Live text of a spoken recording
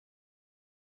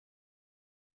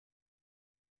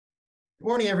Good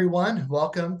morning, everyone.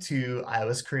 Welcome to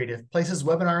Iowa's Creative Places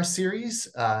webinar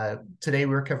series. Today,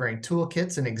 we're covering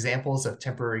toolkits and examples of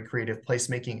temporary creative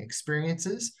placemaking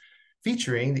experiences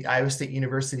featuring the Iowa State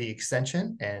University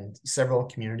Extension and several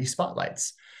community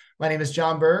spotlights. My name is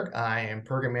John Berg. I am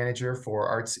Program Manager for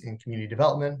Arts and Community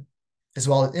Development, as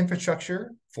well as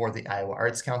Infrastructure for the Iowa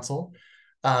Arts Council.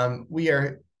 We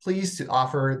are pleased to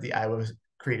offer the Iowa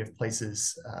Creative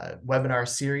Places webinar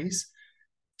series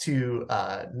to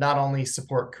not only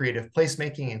support creative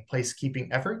placemaking and placekeeping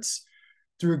efforts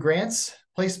through grants,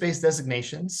 place-based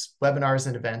designations, webinars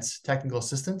and events, technical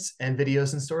assistance, and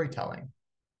videos and storytelling.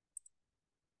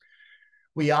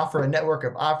 We offer a network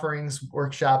of offerings,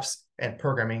 workshops, and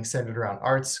programming centered around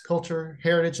arts, culture,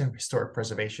 heritage, and historic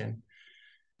preservation,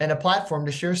 and a platform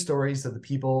to share stories of the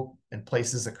people and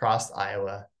places across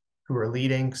Iowa who are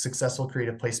leading successful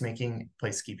creative placemaking and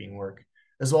placekeeping work,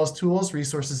 as well as tools,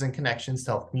 resources, and connections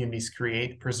to help communities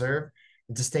create, preserve,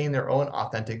 and sustain their own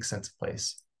authentic sense of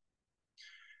place.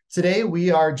 Today,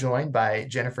 we are joined by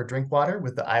Jennifer Drinkwater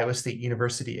with the Iowa State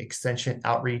University Extension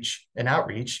Outreach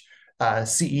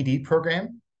CED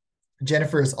program.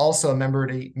 Jennifer is also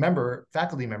a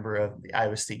faculty member of the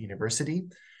Iowa State University,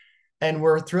 and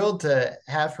we're thrilled to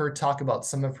have her talk about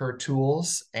some of her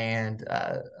tools and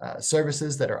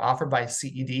services that are offered by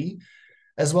CED,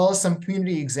 as well as some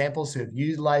community examples who have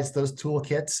utilized those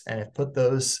toolkits and have put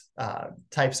those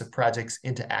types of projects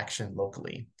into action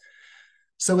locally.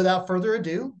 So without further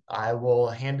ado, I will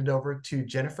hand it over to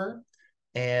Jennifer.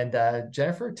 And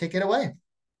Jennifer, take it away.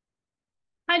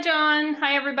 Hi, John.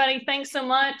 Hi, everybody. Thanks so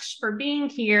much for being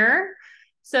here.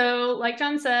 So like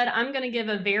John said, I'm going to give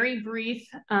a very brief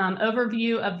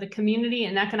overview of the Community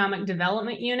and Economic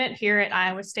Development Unit here at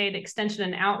Iowa State Extension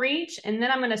and Outreach. And then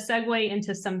I'm going to segue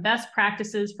into some best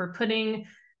practices for putting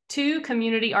 2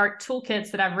 community art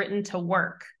toolkits that I've written to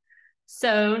work.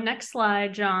 So next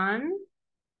slide, John.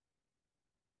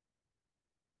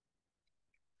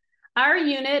 Our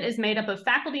unit is made up of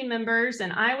faculty members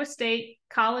and Iowa State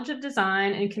College of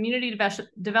Design and community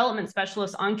development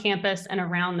specialists on campus and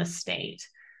around the state.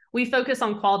 We focus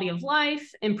on quality of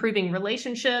life, improving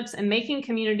relationships, and making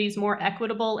communities more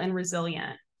equitable and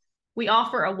resilient. We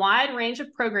offer a wide range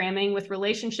of programming with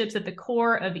relationships at the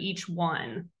core of each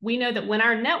one. We know that when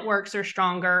our networks are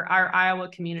stronger, our Iowa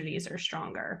communities are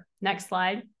stronger. Next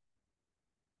slide.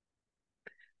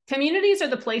 Communities are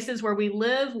the places where we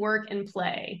live, work, and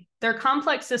play. They're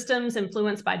complex systems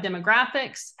influenced by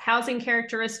demographics, housing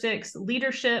characteristics,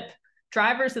 leadership,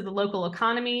 drivers of the local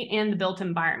economy, and the built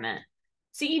environment.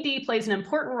 CED plays an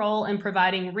important role in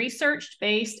providing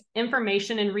research-based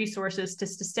information and resources to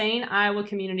sustain Iowa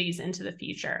communities into the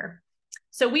future.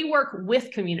 So we work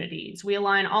with communities. We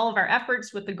align all of our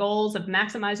efforts with the goals of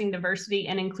maximizing diversity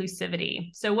and inclusivity.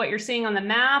 So what you're seeing on the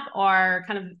map are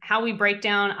kind of how we break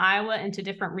down Iowa into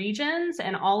different regions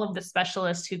and all of the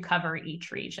specialists who cover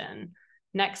each region.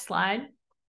 Next slide.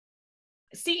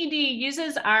 CED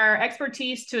uses our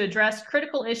expertise to address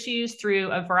critical issues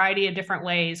through a variety of different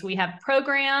ways. We have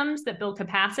programs that build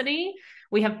capacity.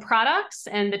 We have products,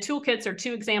 and the toolkits are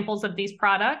 2 examples of these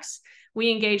products.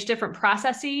 We engage different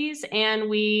processes, and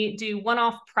we do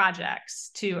one-off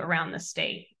projects around the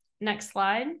state. Next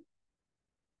slide.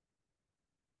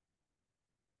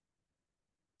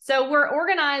 So we're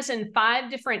organized in 5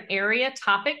 different area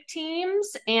topic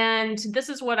teams, and this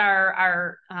is what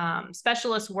our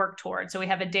specialists work towards. So we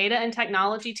have a data and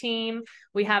technology team,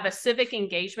 we have a civic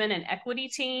engagement and equity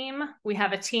team, we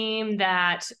have a team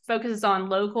that focuses on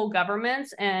local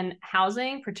governments and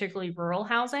housing, particularly rural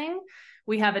housing.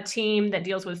 We have a team that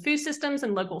deals with food systems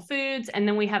and local foods, and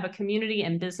then we have a community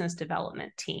and business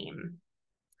development team.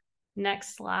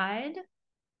 Next slide.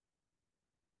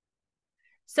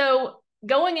 So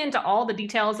going into all the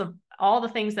details of all the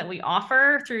things that we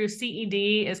offer through CED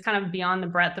is kind of beyond the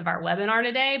breadth of our webinar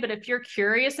today, but if you're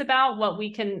curious about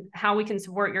how we can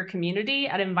support your community,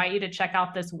 I'd invite you to check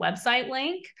out this website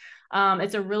link.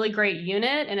 It's a really great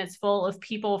unit, and it's full of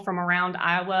people from around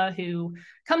Iowa who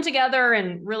come together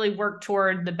and really work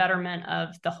toward the betterment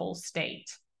of the whole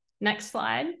state. Next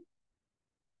slide.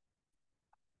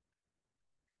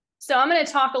 So I'm going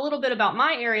to talk a little bit about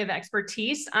my area of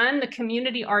expertise. I'm the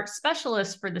community arts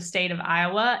specialist for the state of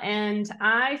Iowa, and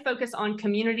I focus on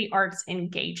community arts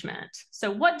engagement.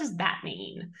 So what does that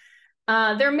mean?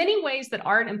 There are many ways that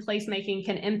art and placemaking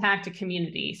can impact a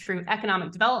community through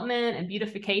economic development and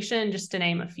beautification, just to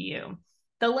name a few.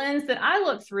 The lens that I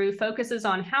look through focuses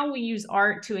on how we use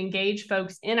art to engage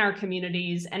folks in our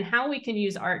communities and how we can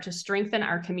use art to strengthen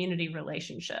our community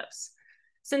relationships.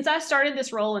 Since I started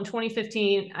this role in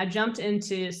 2015, I jumped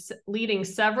into leading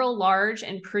several large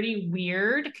and pretty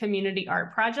weird community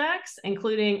art projects,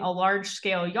 including a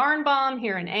large-scale yarn bomb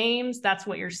here in Ames. That's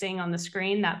what you're seeing on the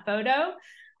screen, that photo.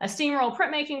 A steamroll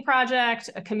printmaking project,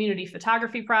 a community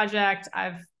photography project.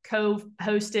 I've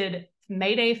co-hosted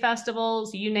May Day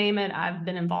festivals, you name it, I've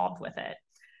been involved with it.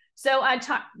 So I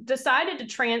decided to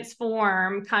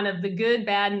transform kind of the good,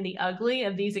 bad, and the ugly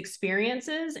of these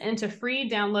experiences into free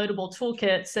downloadable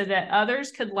toolkits so that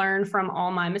others could learn from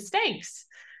all my mistakes.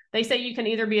 They say you can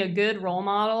either be a good role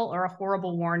model or a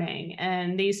horrible warning,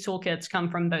 and these toolkits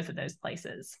come from both of those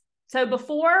places. So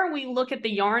before we look at the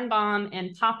yarn bomb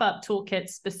and pop-up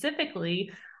toolkits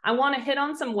specifically, I want to hit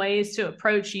on some ways to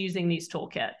approach using these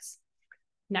toolkits.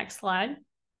 Next slide.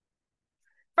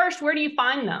 First, where do you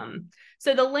find them?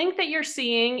 So the link that you're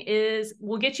seeing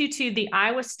will get you to the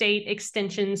Iowa State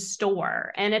Extension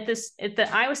store. And the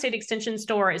Iowa State Extension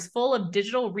store is full of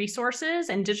digital resources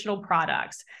and digital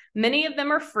products. Many of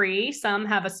them are free. Some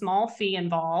have a small fee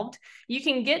involved. You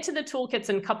can get to the toolkits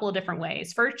in a couple of different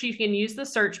ways. First, you can use the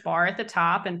search bar at the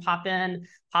top and pop in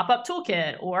pop-up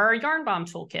toolkit or yarn bomb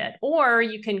toolkit, or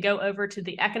you can go over to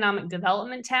the economic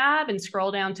development tab and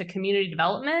scroll down to community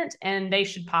development, and they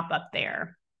should pop up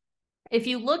there. If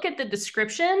you look at the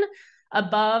description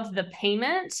above the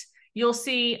payment, you'll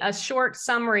see a short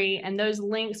summary, and those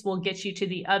links will get you to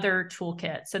the other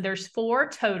toolkit. So there's 4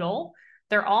 total.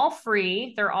 They're all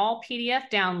free. They're all PDF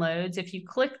downloads. If you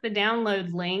click the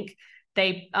download link,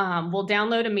 they will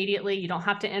download immediately. You don't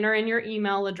have to enter in your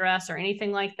email address or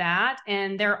anything like that.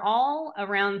 And they're all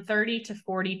around 30 to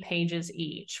 40 pages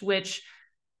each, which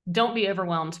don't be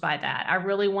overwhelmed by that. I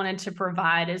really wanted to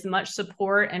provide as much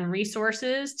support and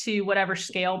resources to whatever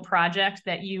scale project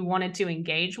that you wanted to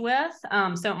engage with.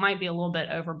 So it might be a little bit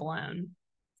overblown.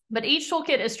 But each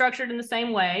toolkit is structured in the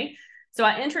same way. So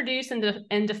I introduce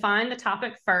and define the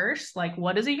topic first, like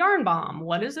what is a yarn bomb?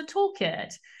 What is a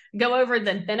toolkit? Go over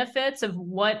the benefits of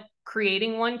what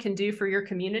creating one can do for your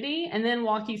community, and then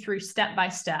walk you through step by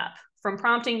step, from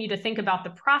prompting you to think about the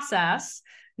process,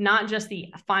 not just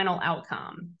the final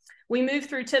outcome. We move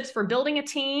through tips for building a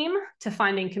team, to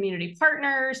finding community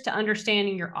partners, to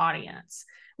understanding your audience.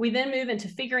 We then move into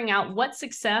figuring out what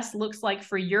success looks like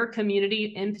for your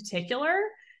community in particular,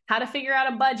 how to figure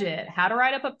out a budget, how to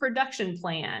write up a production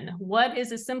plan, what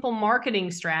is a simple marketing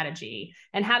strategy,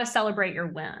 and how to celebrate your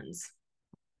wins.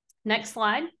 Next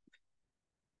slide.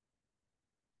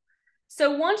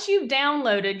 So once you've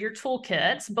downloaded your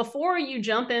toolkits, before you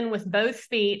jump in with both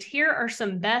feet, here are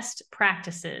some best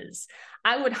practices.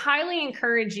 I would highly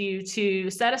encourage you to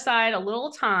set aside a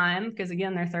little time, because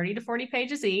again, they're 30 to 40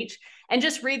 pages each, and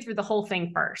just read through the whole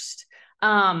thing first.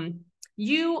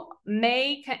 You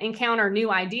may encounter new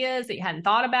ideas that you hadn't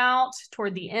thought about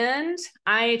toward the end.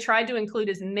 I tried to include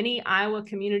as many Iowa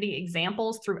community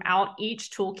examples throughout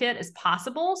each toolkit as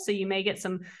possible, so you may get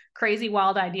some crazy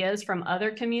wild ideas from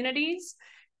other communities.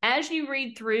 As you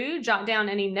read through, jot down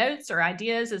any notes or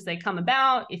ideas as they come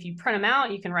about. If you print them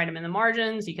out, you can write them in the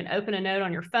margins. You can open a note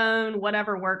on your phone,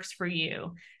 whatever works for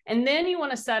you. And then you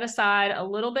want to set aside a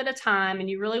little bit of time, and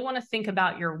you really want to think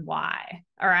about your why.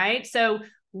 All right. So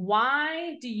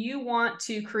why do you want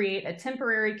to create a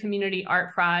temporary community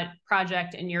art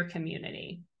project in your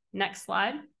community? Next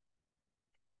slide.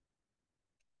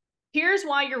 Here's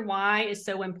why your why is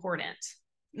so important.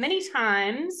 Many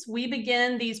times we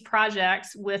begin these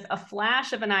projects with a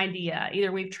flash of an idea.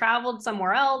 Either we've traveled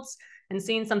somewhere else and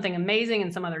seen something amazing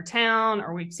in some other town,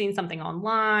 or we've seen something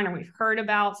online, or we've heard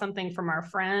about something from our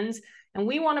friends, and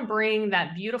we want to bring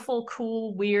that beautiful,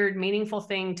 cool, weird, meaningful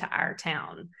thing to our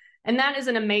town. And that is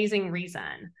an amazing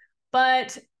reason.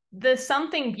 But the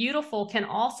something beautiful can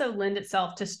also lend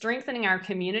itself to strengthening our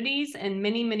communities in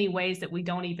many, many ways that we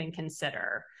don't even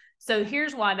consider. So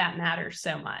here's why that matters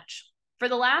so much. For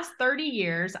the last 30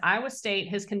 years, Iowa State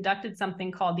has conducted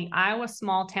something called the Iowa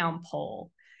Small Town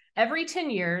Poll. Every 10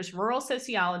 years, rural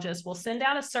sociologists will send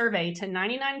out a survey to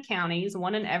 99 counties, or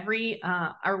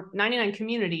 99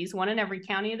 communities, one in every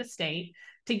county of the state,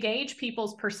 to gauge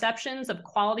people's perceptions of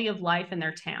quality of life in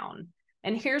their town.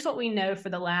 And here's what we know for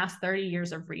the last 30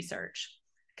 years of research.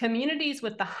 Communities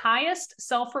with the highest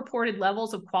self-reported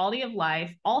levels of quality of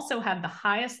life also have the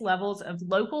highest levels of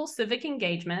local civic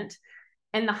engagement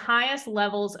and the highest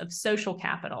levels of social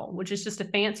capital, which is just a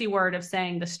fancy word of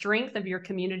saying the strength of your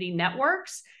community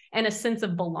networks and a sense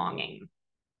of belonging.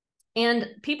 And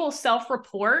people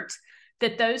self-report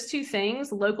that those two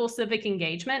things, local civic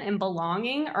engagement and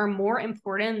belonging, are more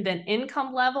important than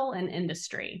income level and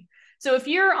industry. So if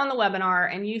you're on the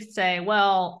webinar and you say,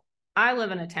 well, I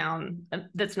live in a town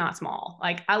that's not small.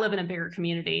 Like I live in a bigger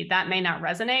community. That may not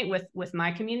resonate with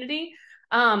my community.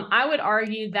 I would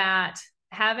argue that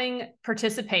having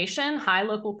participation, high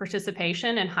local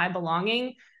participation and high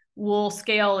belonging will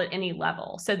scale at any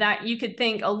level. So that you could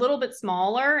think a little bit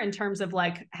smaller in terms of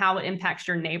like how it impacts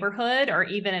your neighborhood or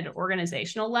even at an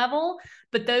organizational level.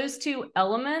 But those two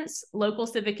elements, local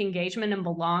civic engagement and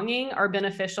belonging, are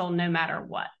beneficial no matter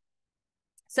what.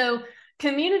 So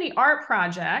community art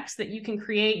projects that you can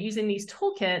create using these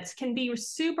toolkits can be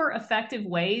super effective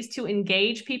ways to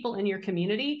engage people in your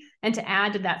community and to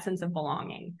add to that sense of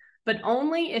belonging, but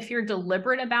only if you're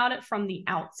deliberate about it from the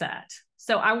outset.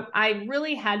 So I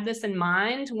really had this in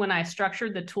mind when I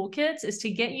structured the toolkits, is to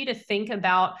get you to think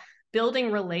about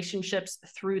building relationships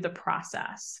through the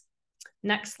process.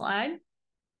 Next slide.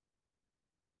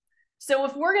 So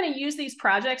if we're going to use these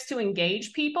projects to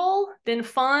engage people, then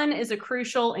fun is a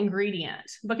crucial ingredient.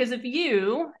 Because if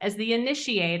you, as the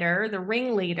initiator, the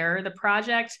ringleader, the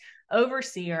project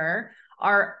overseer,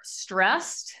 are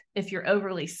stressed, if you're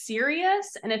overly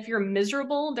serious, and if you're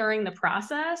miserable during the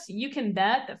process, you can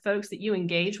bet that folks that you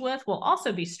engage with will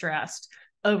also be stressed,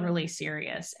 overly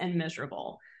serious, and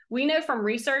miserable. We know from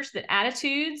research that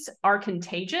attitudes are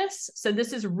contagious. So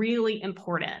this is really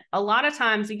important. A lot of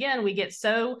times, again, we get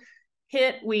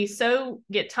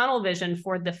tunnel vision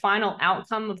for the final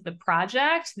outcome of the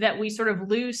project that we sort of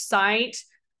lose sight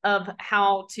of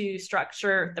how to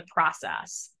structure the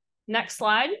process. Next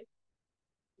slide.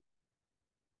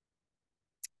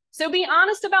 So be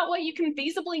honest about what you can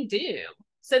feasibly do.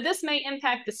 So this may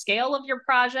impact the scale of your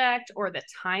project or the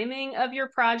timing of your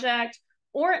project,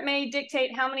 or it may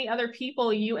dictate how many other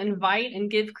people you invite and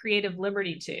give creative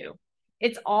liberty to.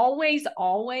 It's always,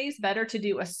 always better to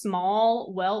do a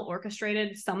small,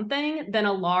 well-orchestrated something than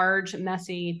a large,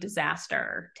 messy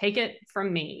disaster. Take it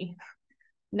from me.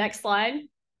 Next slide.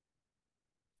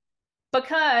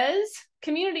 Because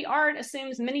community art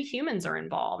assumes many humans are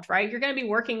involved, right? You're going to be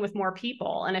working with more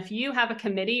people. And if you have a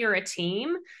committee or a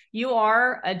team, you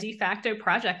are a de facto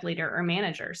project leader or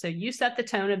manager. So you set the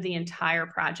tone of the entire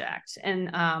project,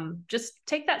 and just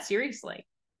take that seriously.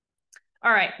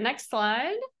 All right, next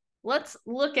slide. Let's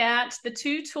look at the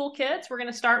two toolkits. We're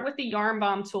going to start with the Yarn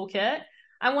Bomb toolkit.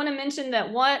 I want to mention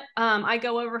that what I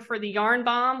go over for the Yarn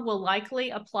Bomb will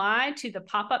likely apply to the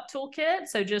pop-up toolkit.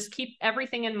 So just keep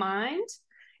everything in mind.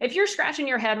 If you're scratching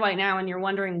your head right now and you're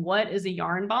wondering what is a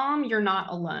Yarn Bomb, you're not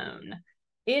alone.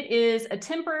 It is a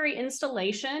temporary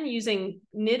installation using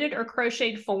knitted or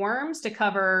crocheted forms to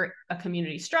cover a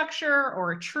community structure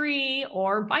or a tree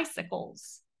or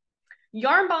bicycles.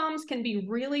 Yarn bombs can be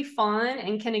really fun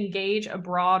and can engage a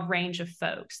broad range of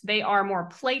folks. They are more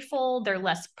playful, they're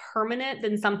less permanent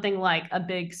than something like a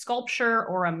big sculpture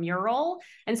or a mural.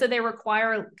 And so they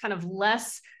require kind of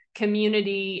less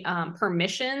community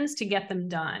permissions to get them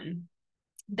done.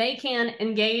 They can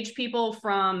engage people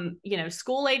from,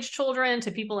 school-age children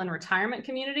to people in retirement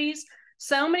communities.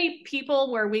 So many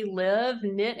people where we live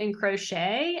knit and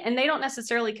crochet, and they don't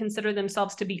necessarily consider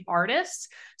themselves to be artists.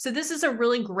 So this is a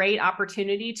really great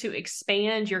opportunity to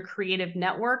expand your creative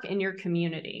network in your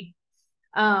community.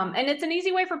 And it's an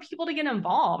easy way for people to get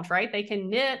involved, right? They can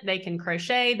knit, they can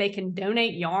crochet, they can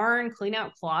donate yarn, clean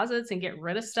out closets and get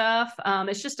rid of stuff.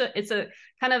 It's a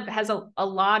kind of has a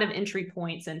lot of entry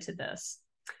points into this.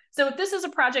 So if this is a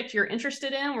project you're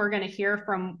interested in, we're going to hear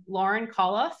from Lauren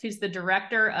Coloff, who's the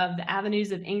director of the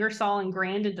Avenues of Ingersoll and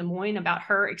Grand in Des Moines, about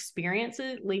her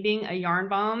experiences leading a yarn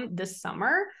bomb this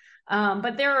summer.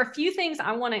 But there are a few things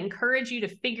I want to encourage you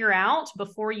to figure out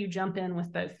before you jump in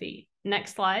with both feet.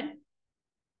 Next slide.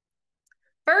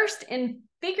 First,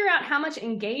 figure out how much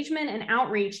engagement and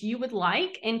outreach you would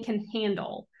like and can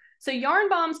handle. So yarn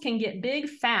bombs can get big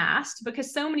fast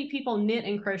because so many people knit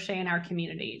and crochet in our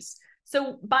communities.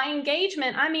 So by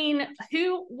engagement, I mean,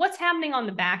 what's happening on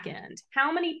the back end?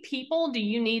 How many people do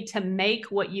you need to make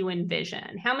what you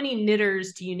envision? How many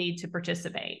knitters do you need to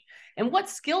participate? And what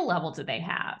skill level do they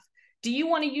have? Do you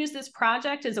want to use this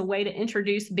project as a way to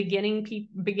introduce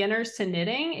beginners to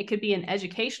knitting? It could be an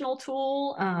educational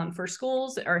tool for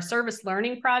schools or a service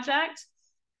learning project.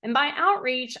 And by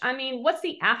outreach, I mean, what's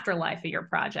the afterlife of your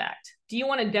project? Do you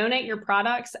want to donate your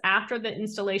products after the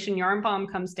installation yarn bomb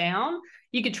comes down?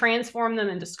 You could transform them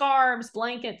into scarves,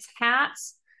 blankets,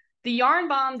 hats. The yarn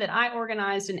bomb that I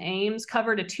organized in Ames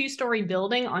covered a 2-story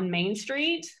building on Main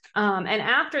Street. And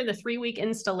after the 3-week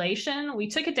installation, we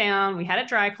took it down, we had it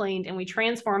dry cleaned, and we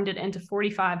transformed it into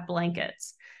 45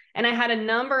 blankets. And I had a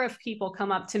number of people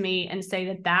come up to me and say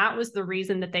that that was the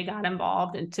reason that they got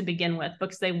involved and to begin with,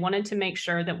 because they wanted to make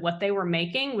sure that what they were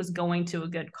making was going to a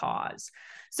good cause.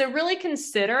 So really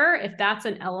consider if that's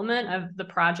an element of the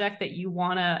project that you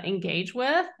want to engage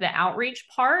with, the outreach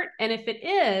part. And if it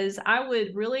is, I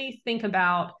would really think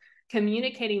about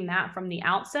communicating that from the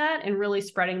outset and really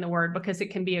spreading the word, because it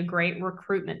can be a great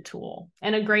recruitment tool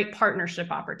and a great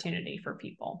partnership opportunity for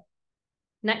people.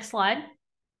 Next slide.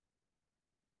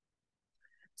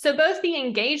 So both the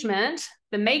engagement,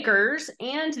 the makers,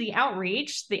 and the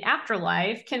outreach, the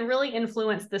afterlife, can really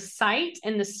influence the site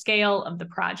and the scale of the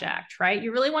project, right?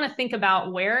 You really want to think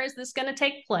about, where is this going to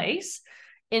take place?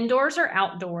 Indoors or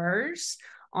outdoors,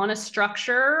 on a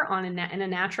structure, in a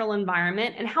natural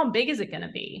environment, and how big is it going to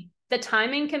be? The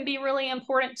timing can be really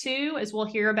important too, as we'll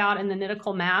hear about in the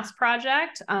Knitical Mass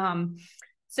project.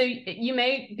 So you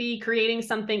may be creating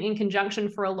something in conjunction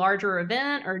for a larger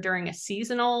event or during a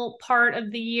seasonal part of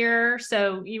the year.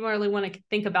 So you really want to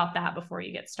think about that before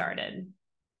you get started.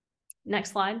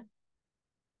 Next slide.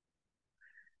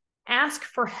 Ask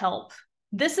for help.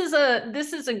 This is a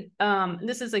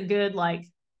good, like,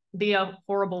 be a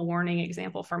horrible warning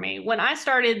example for me. When I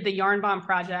started the Yarn Bomb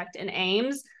project in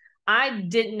Ames, I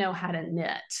didn't know how to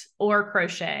knit or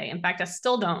crochet. In fact, I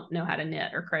still don't know how to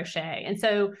knit or crochet. And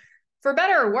so, for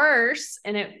better or worse,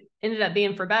 and it ended up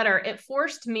being for better, it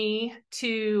forced me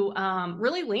to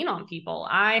really lean on people.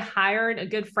 I hired a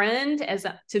good friend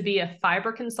to be a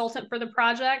fiber consultant for the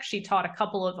project. She taught a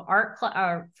couple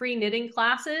of free knitting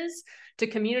classes to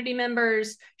community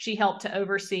members. She helped to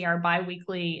oversee our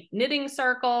biweekly knitting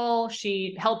circle.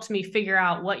 She helped me figure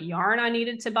out what yarn I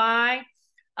needed to buy.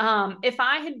 If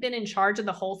I had been in charge of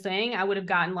the whole thing, I would have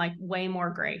gotten like way more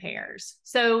gray hairs.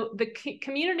 So the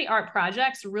community art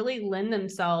projects really lend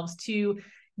themselves to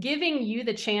giving you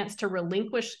the chance to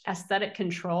relinquish aesthetic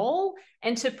control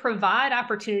and to provide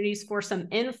opportunities for some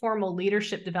informal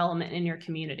leadership development in your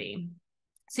community.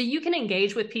 So you can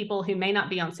engage with people who may not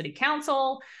be on city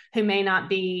council, who may not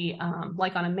be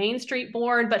like on a Main Street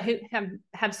board, but who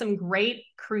have some great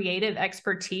creative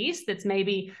expertise that's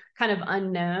maybe kind of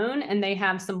unknown, and they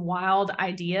have some wild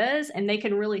ideas, and they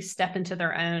can really step into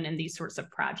their own in these sorts of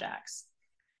projects.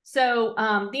 So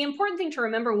the important thing to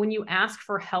remember when you ask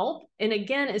for help, and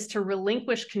again, is to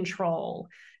relinquish control.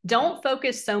 Don't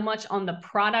focus so much on the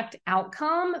product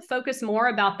outcome, focus more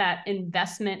about that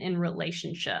investment in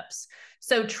relationships.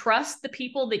 So trust the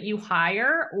people that you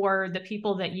hire or the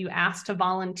people that you ask to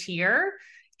volunteer.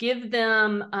 Give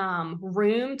them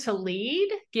room to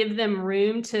lead, give them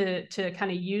room to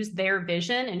kind of use their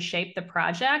vision and shape the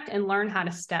project, and learn how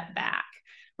to step back.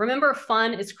 Remember,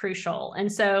 fun is crucial.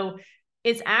 And so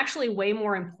it's actually way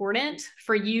more important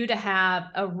for you to have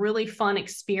a really fun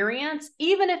experience,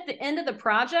 even if the end of the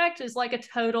project is like a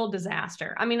total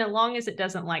disaster. I mean, as long as it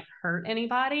doesn't like hurt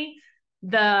anybody,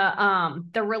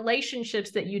 the relationships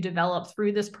that you develop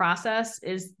through this process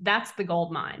that's the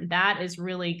gold mine. That is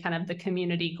really kind of the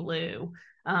community glue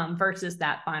versus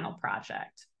that final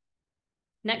project.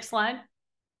 Next slide.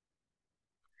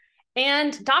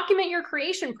 And document your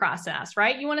creation process,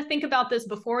 right? You want to think about this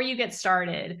before you get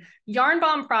started. Yarn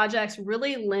Bomb projects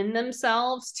really lend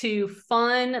themselves to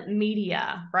fun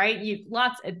media, right?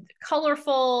 Lots of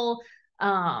colorful,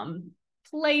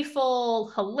 playful,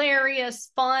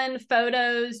 hilarious, fun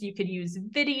photos. You could use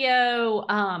video.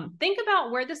 Think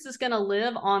about where this is going to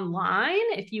live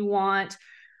online. If you want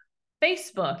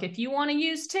Facebook, if you want to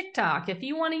use TikTok, if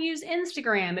you want to use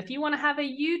Instagram, if you want to have a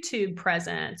YouTube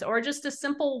presence or just a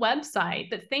simple website,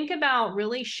 but think about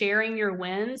really sharing your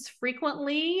wins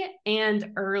frequently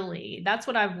and early. That's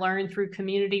what I've learned through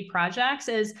community projects,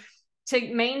 is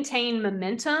to maintain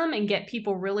momentum and get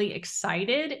people really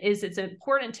excited, is it's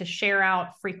important to share out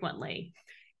frequently.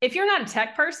 If you're not a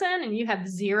tech person and you have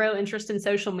zero interest in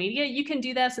social media, you can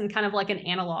do this in kind of like an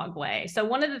analog way. So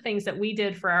one of the things that we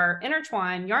did for our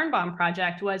Intertwine Yarn Bomb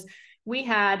project was we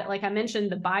had, like I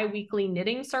mentioned, the bi-weekly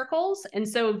knitting circles. And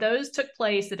so those took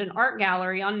place at an art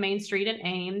gallery on Main Street in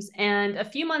Ames. And a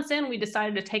few months in, we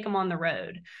decided to take them on the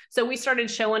road. So we started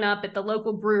showing up at the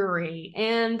local brewery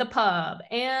and the pub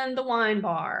and the wine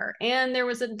bar. And there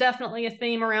was definitely a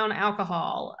theme around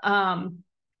alcohol.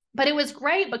 But it was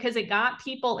great because it got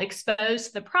people exposed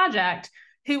to the project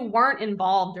who weren't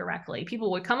involved directly.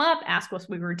 People would come up, ask what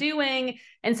we were doing.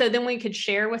 And so then we could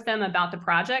share with them about the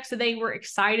project. So they were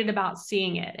excited about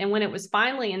seeing it. And when it was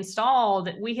finally installed,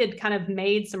 we had kind of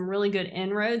made some really good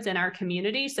inroads in our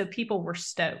community. So people were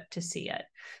stoked to see it.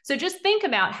 So just think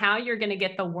about how you're going to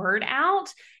get the word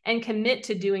out and commit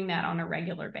to doing that on a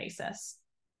regular basis.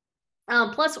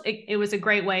 Plus, it was a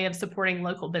great way of supporting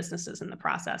local businesses in the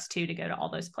process too, to go to all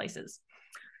those places.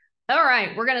 All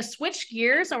right, we're going to switch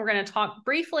gears and we're going to talk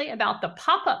briefly about the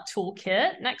pop-up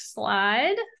toolkit. Next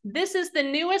slide. This is the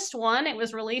newest one. It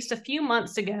was released a few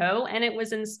months ago and it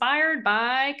was inspired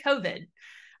by COVID.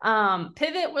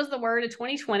 Pivot was the word of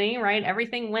 2020, right?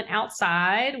 Everything went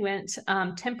outside, went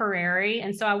temporary.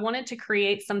 And so I wanted to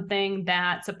create something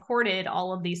that supported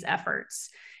all of these efforts.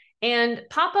 And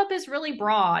pop-up is really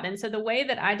broad. And so the way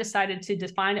that I decided to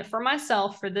define it for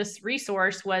myself for this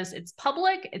resource was it's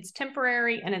public, it's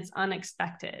temporary, and it's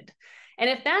unexpected. And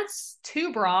if that's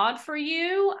too broad for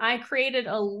you, I created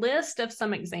a list of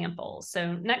some examples.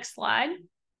 So next slide.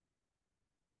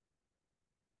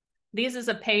 This is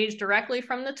a page directly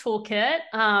from the toolkit.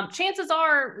 Chances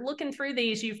are, looking through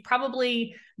these, you've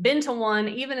probably been to one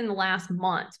even in the last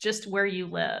month, just where you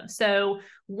live. So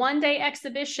one-day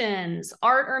exhibitions,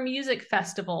 art or music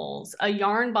festivals, a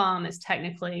yarn bomb is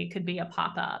technically could be a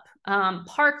pop-up,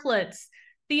 parklets,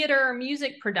 theater,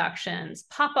 music productions,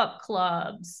 pop-up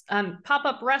clubs,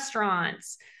 pop-up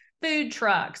restaurants, food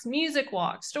trucks, music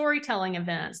walks, storytelling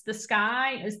events. The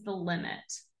sky is the limit.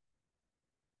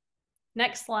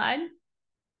 Next slide.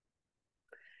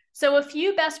 So a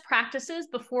few best practices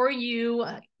before you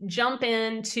jump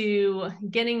into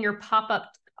getting your pop-up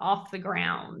off the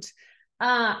ground.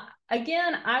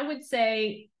 Again, I would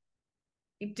say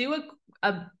do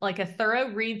a thorough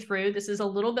read through. This is a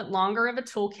little bit longer of a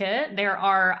toolkit. There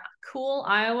are cool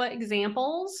Iowa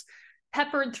examples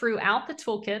peppered throughout the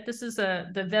toolkit. This is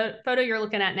the photo you're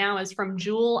looking at now is from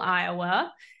Jewel,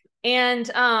 Iowa.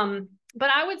 And but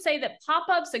I would say that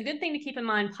pop-ups, a good thing to keep in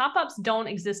mind, pop-ups don't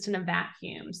exist in a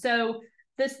vacuum. So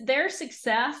their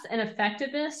success and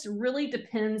effectiveness really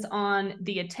depends on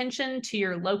the attention to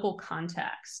your local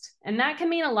context. And that can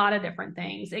mean a lot of different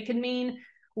things. It can mean,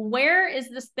 where is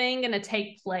this thing going to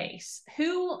take place?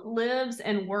 Who lives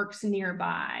and works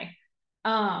nearby?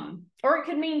 Or it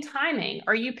could mean timing.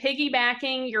 Are you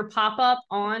piggybacking your pop-up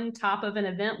on top of an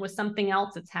event with something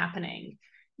else that's happening?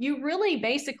 You really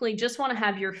basically just want to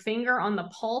have your finger on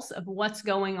the pulse of what's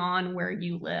going on where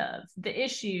you live, the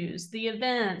issues, the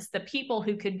events, the people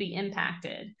who could be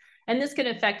impacted. And this could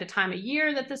affect the time of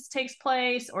year that this takes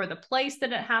place, or the place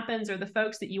that it happens, or the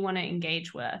folks that you want to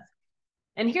engage with.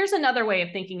 And here's another way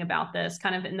of thinking about this,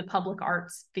 kind of in the public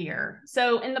art sphere.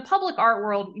 So in the public art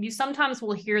world, you sometimes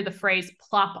will hear the phrase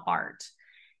plop art.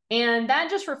 And that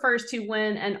just refers to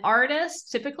when an artist,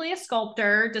 typically a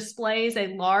sculptor, displays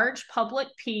a large public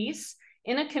piece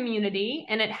in a community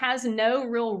and it has no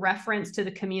real reference to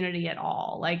the community at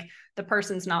all. Like the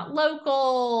person's not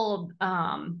local,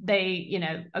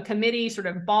 a committee sort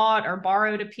of bought or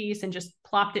borrowed a piece and just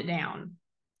plopped it down.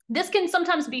 This can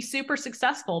sometimes be super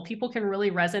successful. People can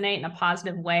really resonate in a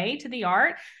positive way to the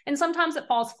art. And sometimes it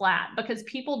falls flat because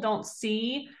people don't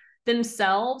see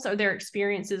themselves or their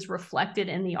experiences reflected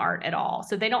in the art at all.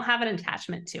 So they don't have an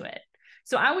attachment to it.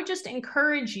 So I would just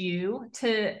encourage you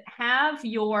to have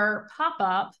your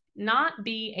pop-up not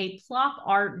be a plop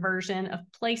art version of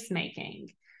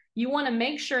placemaking. You want to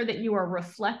make sure that you are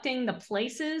reflecting the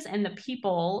places and the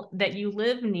people that you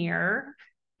live near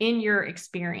in your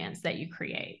experience that you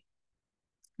create.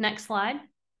 Next slide.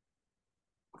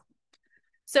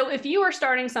 So if you are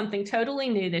starting something totally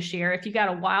new this year, if you got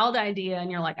a wild idea and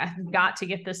you're like, I've got to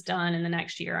get this done in the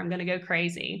next year, I'm going to go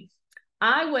crazy,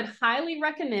 I would highly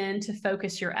recommend to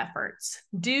focus your efforts.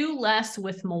 Do less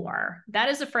with more. That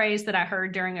is a phrase that I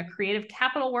heard during a creative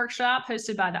capital workshop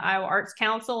hosted by the Iowa Arts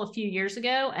Council a few years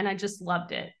ago, and I just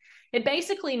loved it. It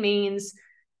basically means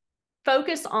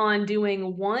focus on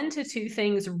doing 1 to 2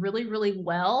 things really, really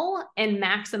well and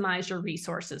maximize your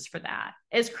resources for that.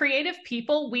 As creative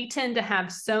people, we tend to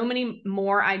have so many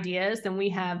more ideas than we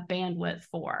have bandwidth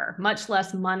for, much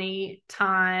less money,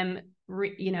 time,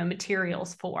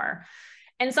 materials for.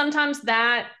 And sometimes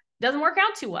that doesn't work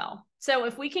out too well. So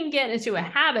if we can get into a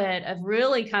habit of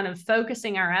really kind of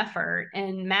focusing our effort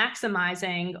and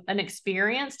maximizing an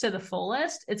experience to the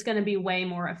fullest, it's going to be way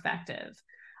more effective.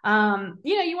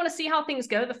 You want to see how things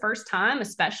go the first time,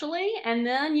 especially, and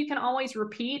then you can always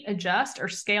repeat, adjust, or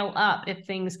scale up if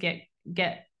things get,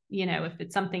 if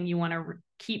it's something you want to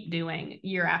keep doing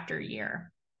year after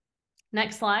year.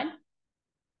 Next slide.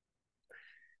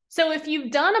 So if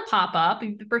you've done a pop-up,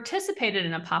 you've participated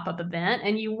in a pop-up event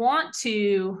and you want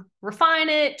to refine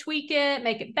it, tweak it,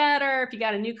 make it better, if you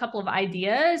got a new couple of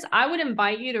ideas, I would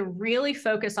invite you to really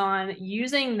focus on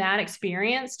using that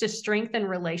experience to strengthen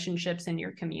relationships in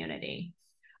your community.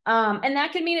 And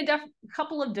that could mean a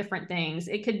couple of different things.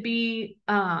 It could be,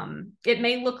 it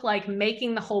may look like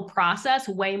making the whole process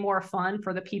way more fun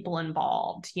for the people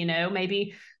involved,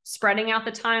 maybe spreading out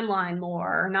the timeline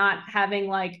more, or not having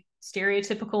like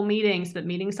stereotypical meetings, but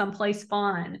meeting someplace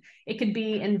fun. It could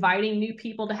be inviting new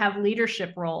people to have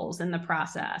leadership roles in the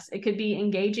process. It could be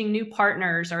engaging new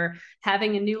partners or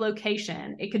having a new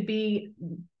location. It could be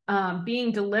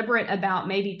being deliberate about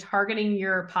maybe targeting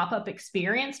your pop-up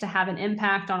experience to have an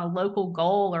impact on a local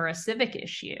goal or a civic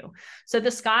issue. So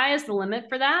the sky is the limit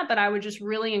for that, but I would just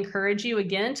really encourage you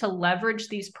again to leverage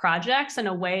these projects in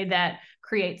a way that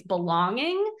creates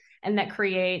belonging and that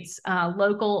creates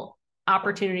local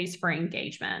opportunities for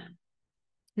engagement.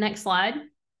 Next slide.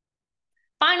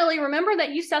 Finally, remember that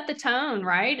you set the tone,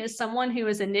 right? As someone who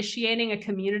is initiating a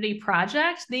community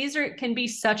project, these can be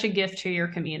such a gift to your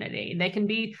community. They can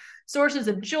be sources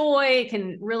of joy,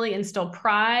 can really instill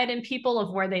pride in people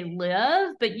of where they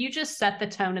live, but you just set the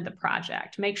tone of the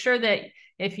project. Make sure that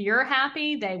if you're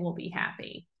happy, they will be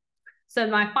happy. So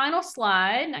my final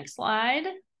slide, next slide,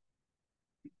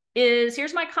 is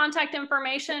here's my contact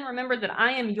information. Remember that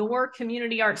I am your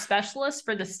community arts specialist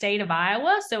for the state of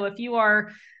Iowa. So if you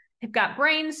have got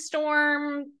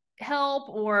brainstorm help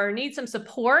or need some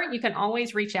support, you can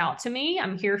always reach out to me.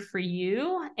 I'm here for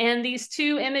you. And these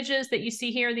two images that you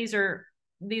see here, these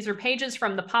are pages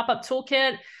from the pop-up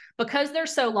toolkit. Because they're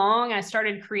so long, I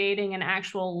started creating an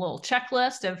actual little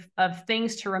checklist of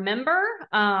things to remember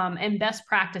and best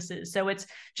practices. So it's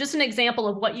just an example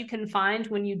of what you can find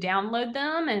when you download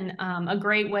them, and a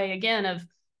great way, again, of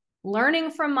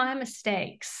learning from my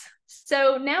mistakes.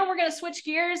 So now we're going to switch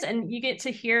gears and you get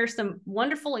to hear some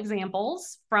wonderful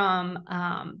examples from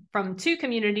two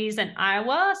communities in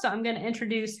Iowa. So I'm going to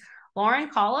introduce Lauren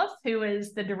Coliff, who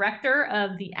is the director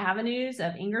of the Avenues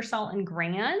of Ingersoll and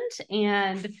Grand,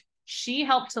 and she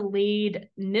helped to lead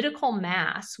Knitical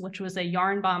Mass, which was a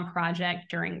yarn bomb project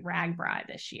during RAGBRAI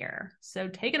this year. So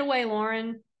take it away,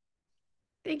 Lauren.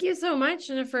 Thank you so much,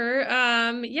 Jennifer.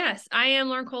 Yes, I am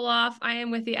Lauren Koloff. I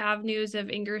am with the Avenues of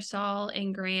Ingersoll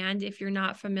and Grand. If you're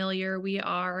not familiar, we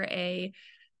are a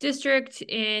district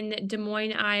in Des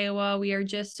Moines, Iowa. We are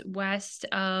just west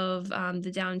of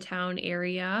the downtown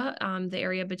area, the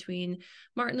area between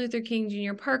Martin Luther King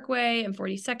Jr. Parkway and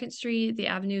 42nd Street, the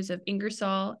Avenues of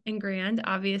Ingersoll and Grand,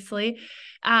 obviously.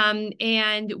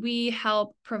 And we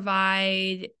help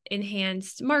provide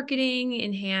enhanced marketing,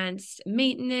 enhanced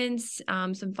maintenance,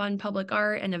 some fun public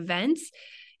art and events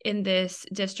in this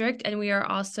district. And we are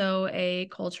also a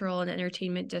cultural and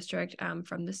entertainment district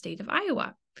from the state of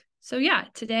Iowa. So yeah,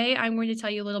 today I'm going to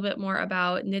tell you a little bit more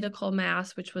about Knitical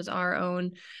Mass, which was our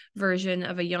own version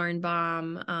of a yarn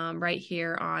bomb right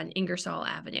here on Ingersoll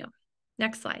Avenue.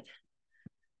 Next slide.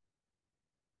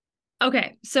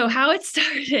 Okay, so how it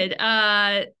started.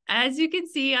 As you can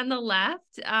see on the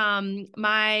left,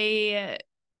 my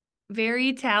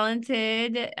very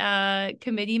talented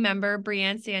committee member,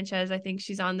 Brianne Sanchez, I think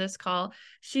she's on this call.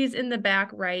 She's in the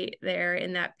back right there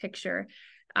in that picture.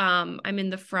 I'm in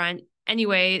the front.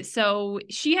 Anyway, so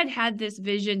she had this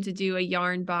vision to do a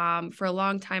yarn bomb for a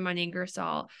long time on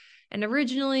Ingersoll. And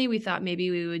originally we thought maybe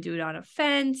we would do it on a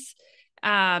fence.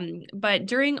 But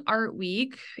during Art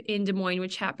Week in Des Moines,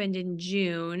 which happened in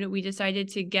June, we decided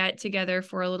to get together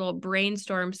for a little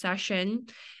brainstorm session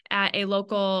at a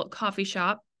local coffee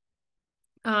shop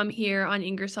here on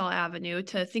Ingersoll Avenue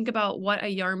to think about what a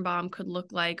yarn bomb could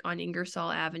look like on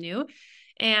Ingersoll Avenue.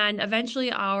 And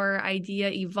eventually our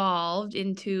idea evolved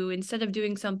into, instead of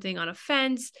doing something on a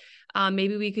fence,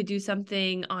 maybe we could do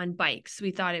something on bikes.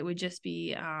 We thought it would just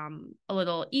be a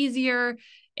little easier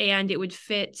and it would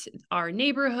fit our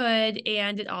neighborhood,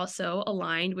 and it also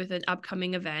aligned with an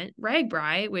upcoming event,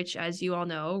 RAGBRAI, which, as you all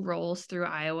know, rolls through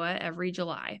Iowa every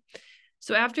July.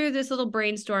 So after this little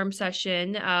brainstorm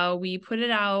session, we put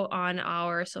it out on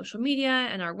our social media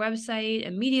and our website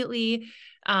immediately,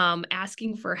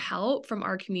 asking for help from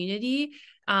our community.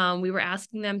 We were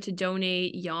asking them to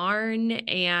donate yarn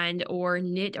and or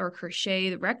knit or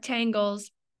crochet the rectangles.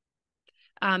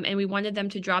 And we wanted them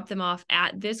to drop them off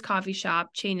at this coffee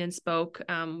shop, Chain and Spoke,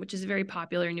 which is a very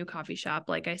popular new coffee shop.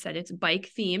 Like I said, it's bike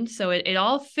themed, so it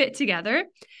all fit together.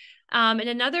 And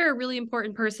another really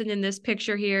important person in this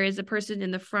picture here is the person in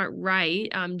the front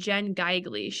right, Jen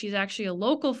Geigley. She's actually a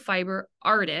local fiber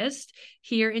artist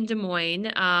here in Des Moines,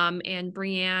 and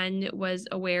Brianne was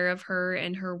aware of her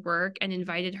and her work and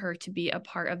invited her to be a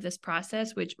part of this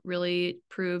process, which really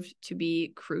proved to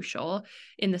be crucial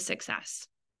in the success.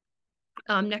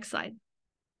 Next slide.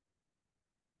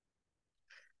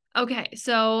 Okay,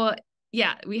 so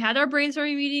yeah, we had our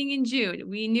brainstorming meeting in June.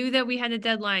 We knew that we had a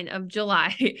deadline of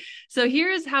July. So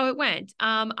here's how it went.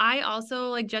 I also,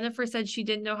 like Jennifer said, she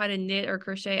didn't know how to knit or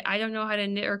crochet. I don't know how to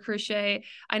knit or crochet.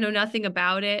 I know nothing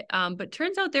about it. But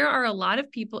turns out there are a lot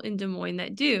of people in Des Moines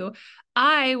that do.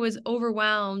 I was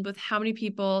overwhelmed with how many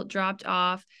people dropped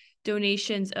off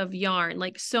donations of yarn,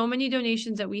 like so many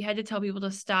donations that we had to tell people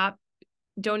to stop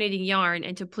donating yarn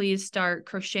and to please start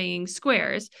crocheting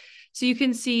squares. So you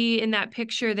can see in that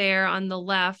picture there on the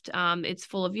left, it's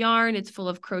full of yarn, it's full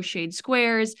of crocheted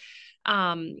squares.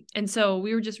 And so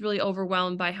we were just really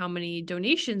overwhelmed by how many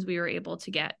donations we were able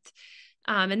to get.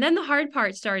 And then the hard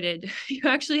part started. You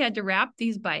actually had to wrap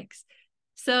these bikes.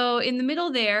 So in the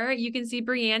middle there, you can see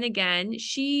Brianne again.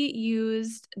 She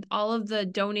used all of the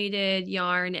donated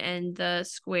yarn and the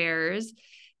squares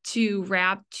to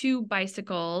wrap 2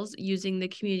 bicycles using the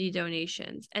community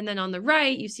donations. And then on the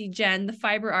right, you see Jen, the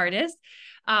fiber artist.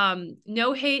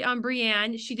 No hate on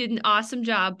Brianne. She did an awesome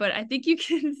job, but I think you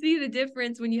can see the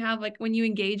difference when you have, like, when you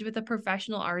engage with a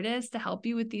professional artist to help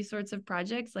you with these sorts of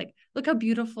projects. Like, look how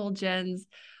beautiful Jen's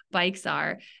bikes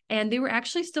are. And they were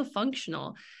actually still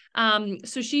functional.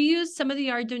 So she used some of the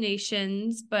yarn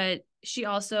donations, but she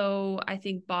also, I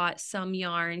think, bought some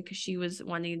yarn because she was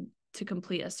wanting to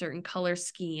complete a certain color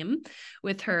scheme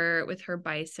with her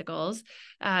bicycles.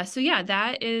 So yeah,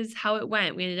 that is how it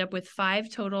went. We ended up with 5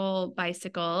 total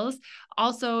bicycles.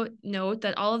 Also note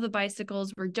that all of the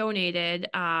bicycles were donated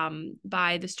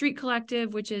by the Street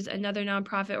Collective, which is another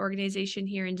nonprofit organization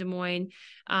here in Des Moines.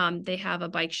 They have a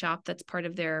bike shop that's part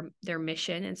of their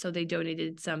mission. And so they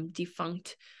donated some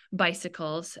defunct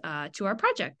bicycles to our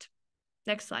project.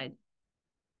 Next slide.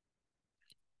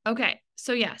 Okay,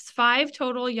 so yes, 5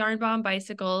 total Yarn Bomb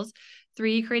bicycles,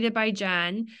 3 created by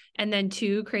Jen, and then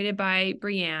 2 created by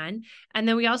Brianne. And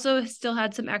then we also still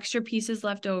had some extra pieces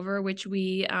left over, which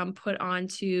we put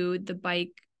onto the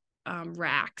bike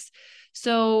racks.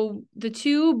 So the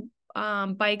 2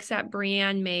 bikes that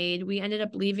Brianne made, we ended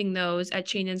up leaving those at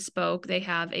Chain and Spoke. They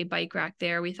have a bike rack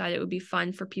there. We thought it would be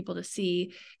fun for people to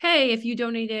see, hey, if you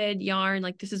donated yarn,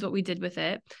 like, this is what we did with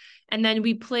it. And then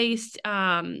we placed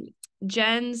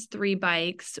Jen's 3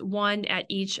 bikes, 1 at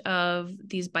each of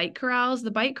these bike corrals.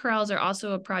 The bike corrals are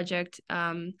also a project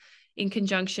in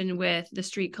conjunction with the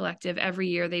Street Collective. Every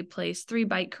year they place 3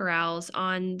 bike corrals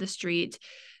on the street.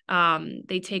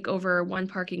 They take over 1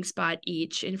 parking spot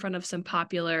each in front of some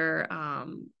popular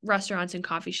restaurants and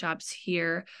coffee shops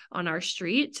here on our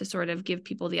street to sort of give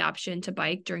people the option to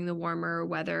bike during the warmer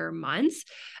weather months.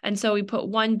 And so we put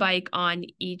 1 bike on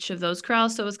each of those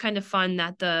corrals. So it was kind of fun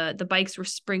that the bikes were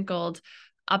sprinkled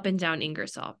up and down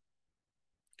Ingersoll.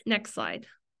 Next slide.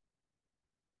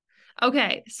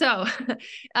 Okay, so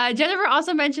Jennifer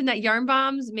also mentioned that yarn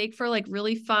bombs make for, like,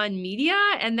 really fun media,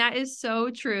 and that is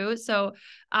so true. So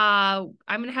I'm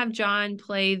gonna have John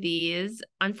play these.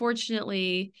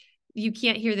 Unfortunately, you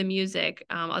can't hear the music,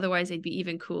 otherwise they'd be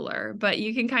even cooler. But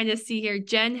you can kind of see here,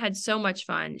 Jen had so much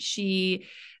fun. She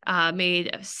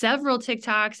made several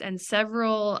TikToks and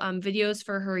several videos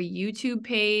for her YouTube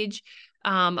page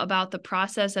about the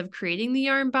process of creating the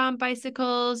Yarn Bomb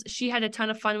bicycles. She had a ton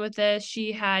of fun with this.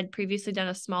 She had previously done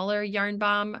a smaller Yarn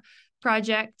Bomb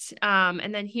project.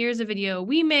 And then here's a video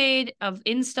we made of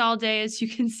install days. You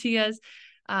can see us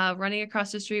running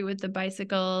across the street with the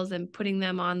bicycles and putting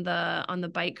them on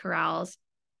the bike corrals.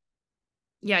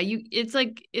 Yeah,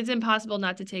 it's impossible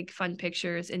not to take fun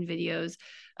pictures and videos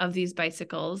of these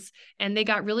bicycles. And they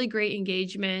got really great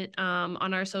engagement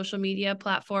on our social media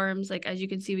platforms. Like, as you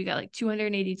can see, we got like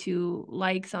 282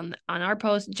 likes on our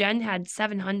post. Jen had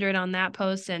 700 on that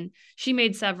post, and she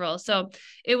made several. So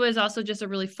it was also just a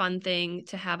really fun thing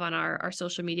to have on our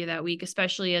social media that week,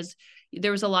 especially as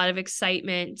there was a lot of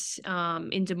excitement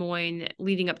in Des Moines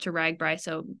leading up to RAGBRAI.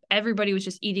 So everybody was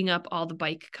just eating up all the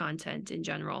bike content in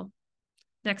general.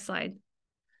 Next slide.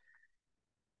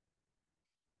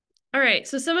 All right,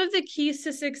 so some of the keys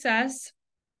to success.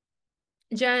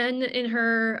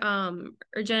 Jennifer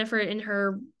in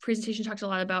her presentation talked a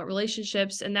lot about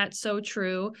relationships, and that's so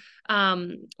true.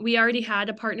 We already had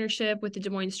a partnership with the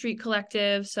Des Moines Street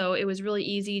Collective, so it was really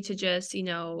easy to just,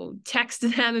 text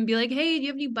them and be like, hey, do you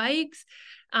have any bikes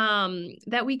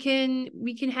that we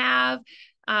can have?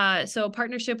 So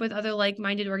partnership with other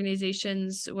like-minded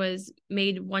organizations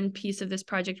made one piece of this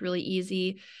project really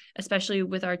easy, especially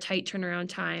with our tight turnaround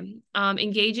time.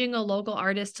 Engaging a local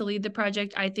artist to lead the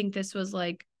project, I think this was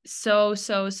like so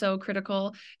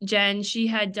critical. Jen, she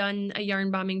had done a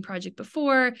yarn bombing project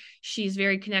before. She's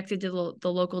very connected to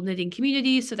the local knitting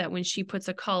community, so that when she puts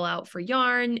a call out for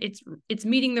yarn, it's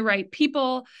meeting the right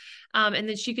people. And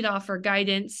then she could offer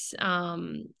guidance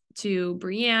to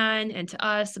Brianne and to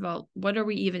us about what are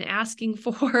we even asking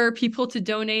for people to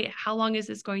donate? How long is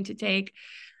this going to take?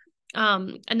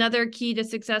 Another key to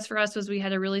success for us was we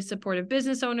had a really supportive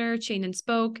business owner, Chain and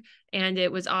Spoke, and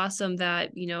it was awesome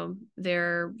that,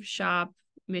 their shop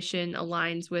mission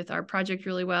aligns with our project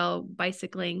really well,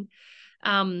 bicycling.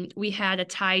 We had a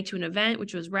tie to an event,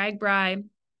 which was RAGBRAI.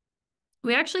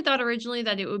 We actually thought originally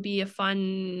that it would be a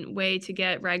fun way to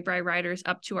get RAGBRAI riders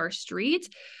up to our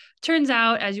street. Turns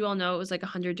out, as you all know, it was like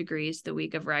 100 degrees the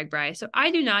week of RAGBRAI. So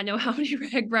I do not know how many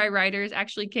RAGBRAI riders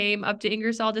actually came up to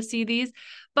Ingersoll to see these,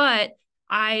 but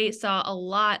I saw a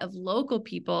lot of local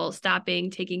people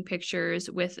stopping, taking pictures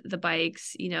with the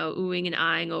bikes, you know, oohing and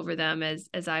eyeing over them as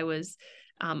I was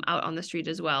out on the street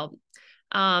as well.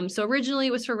 So originally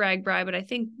it was for RAGBRAI, but I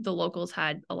think the locals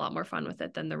had a lot more fun with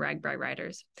it than the RAGBRAI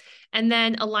riders. And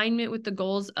then alignment with the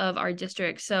goals of our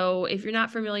district. So if you're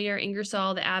not familiar,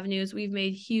 Ingersoll, the avenues, we've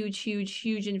made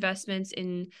huge investments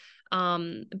in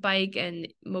bike and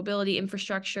mobility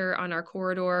infrastructure on our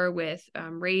corridor with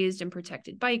raised and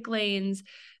protected bike lanes,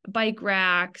 bike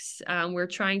racks. We're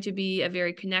trying to be a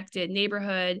very connected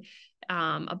neighborhood,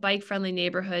 a bike-friendly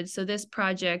neighborhood. So this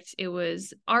project, it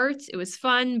was art, it was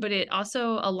fun, but it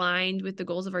also aligned with the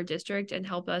goals of our district and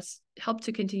help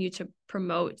to continue to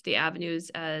promote the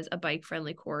avenues as a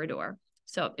bike-friendly corridor.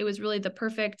 So it was really the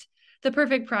perfect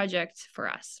project for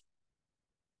us.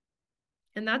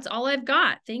 And that's all I've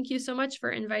got. Thank you so much for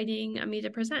inviting me to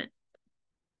present.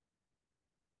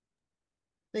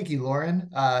 Thank you, Lauren.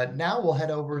 Now we'll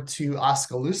head over to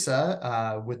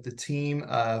Oskaloosa with the team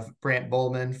of Brant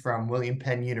Bowman from William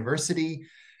Penn University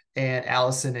and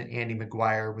Allison and Andy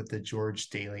McGuire with the George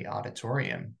Daly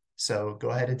Auditorium. So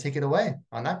go ahead and take it away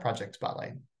on that project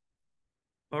spotlight.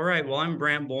 All right. Well, I'm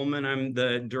Brant Bowman. I'm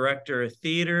the director of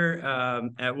theater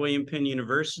at William Penn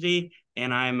University,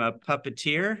 and I'm a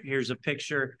puppeteer. Here's a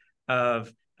picture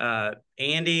of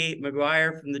Andy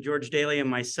McGuire from the George Daly and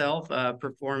myself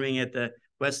performing at the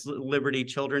West Liberty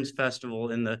Children's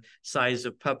Festival in the size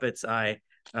of puppets I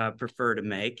prefer to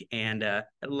make. And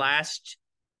last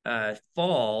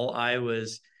fall, I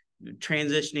was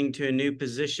transitioning to a new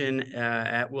position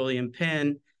at William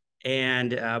Penn,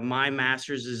 and my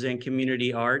master's is in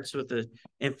community arts with an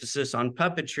emphasis on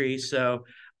puppetry. So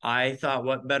I thought,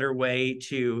 what better way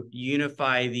to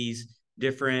unify these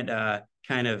different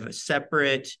kind of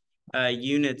separate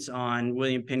units on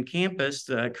William Penn campus,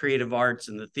 the creative arts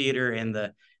and the theater and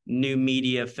the new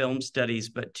media film studies,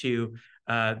 but to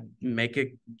make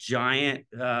a giant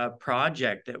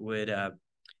project that would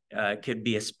could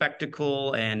be a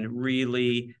spectacle and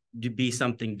really be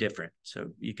something different. So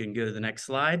you can go to the next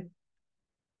slide.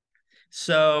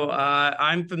 So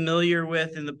I'm familiar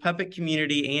with, in the puppet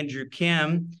community, Andrew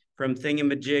Kim from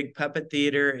Thingamajig Puppet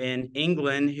Theater in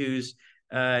England, who's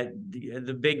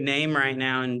the big name right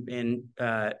now in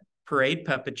parade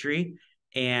puppetry.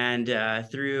 And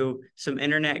through some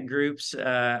internet groups,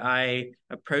 I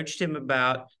approached him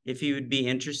about if he would be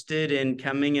interested in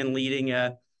coming and leading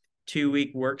a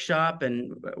 2-week workshop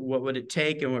and what would it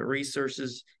take and what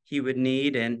resources he would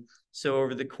need. And so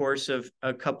over the course of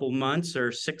a couple months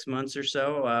or 6 months or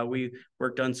so, we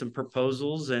worked on some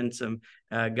proposals and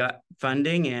got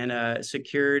funding and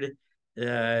secured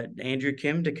Andrew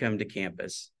Kim to come to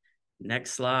campus.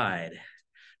 Next slide.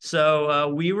 So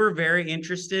we were very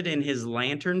interested in his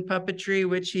lantern puppetry,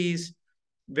 which he's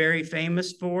very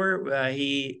famous for.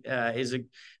 He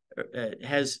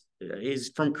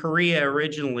is from Korea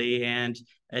originally and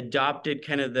adopted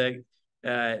kind of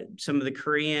some of the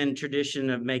Korean tradition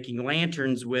of making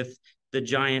lanterns with the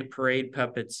giant parade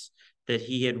puppets that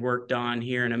he had worked on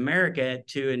here in America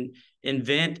to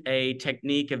invent a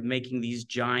technique of making these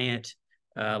giant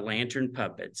lantern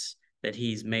puppets that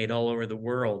he's made all over the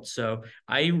world. So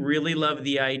I really love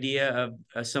the idea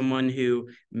of someone who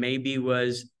maybe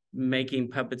was making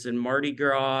puppets in Mardi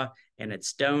Gras and at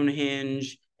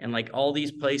Stonehenge and like all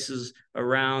these places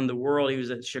around the world. He was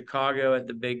at Chicago at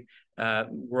the big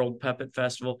World Puppet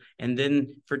Festival. And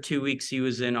then for 2 weeks, he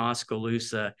was in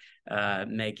Oskaloosa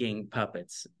making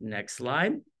puppets. Next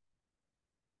slide.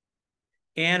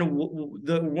 And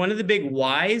one of the big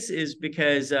whys is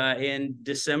because in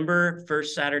December,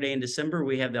 first Saturday in December,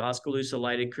 we have the Oskaloosa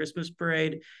Lighted Christmas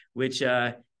Parade, which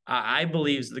I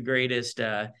believe is the greatest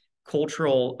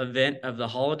cultural event of the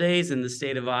holidays in the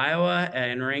state of Iowa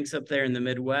and ranks up there in the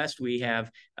Midwest. We have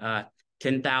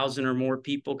 10,000 or more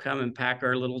people come and pack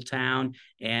our little town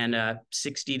and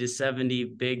 60 to 70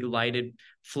 big lighted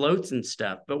floats and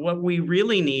stuff. But what we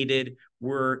really needed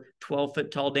were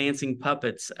 12-foot tall dancing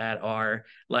puppets at our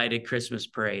lighted Christmas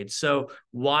parade. So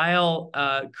while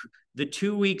the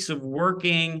 2 weeks of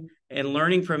working and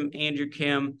learning from Andrew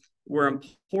Kim were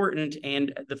important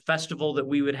and the festival that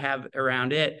we would have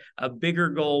around it, a bigger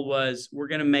goal was we're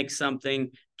going to make something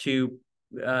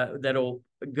that'll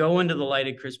go into the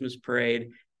lighted Christmas parade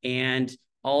and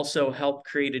also help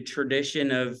create a tradition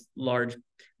of large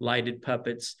lighted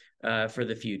puppets for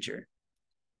the future.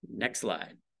 Next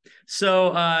slide.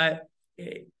 So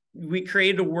we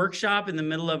created a workshop in the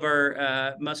middle of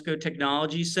our Musco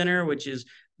Technology Center, which is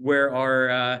where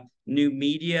our new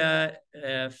media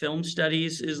film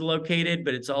studies is located,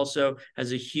 but it's also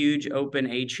has a huge open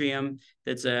atrium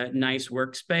that's a nice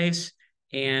workspace.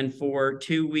 And for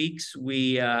 2 weeks,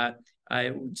 we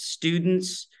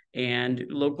students and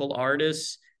local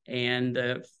artists and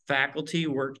the faculty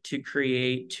worked to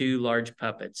create 2 large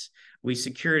puppets. We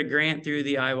secured a grant through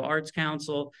the Iowa Arts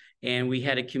Council, and we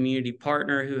had a community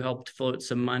partner who helped float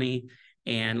some money.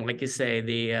 And like I say,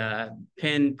 the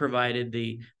PIN provided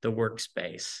the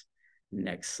workspace.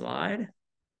 Next slide.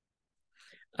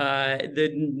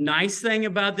 The nice thing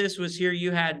about this was here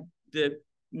you had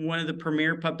one of the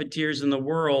premier puppeteers in the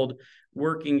world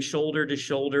working shoulder to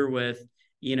shoulder with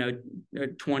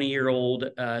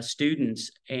 20-year-old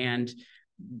students, and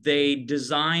they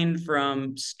designed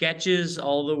from sketches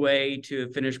all the way to a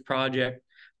finished project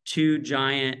 2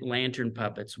 giant lantern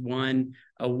puppets. One,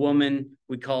 a woman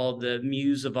we call the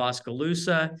Muse of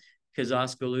Oskaloosa, because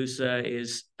Oskaloosa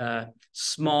is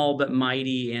small but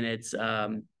mighty in its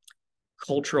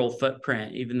cultural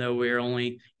footprint. Even though we're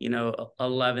only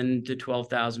 11 to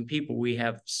 12,000 people, we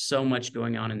have so much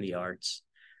going on in the arts.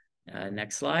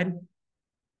 Next slide.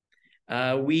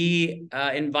 We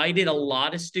invited a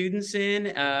lot of students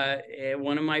in.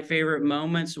 One of my favorite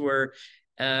moments were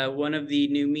one of the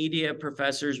new media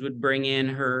professors would bring in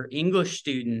her English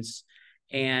students,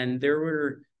 and there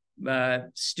were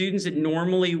students that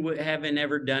normally haven't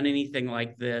ever done anything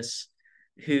like this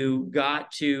who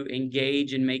got to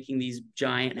engage in making these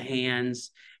giant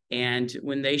hands. And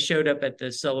when they showed up at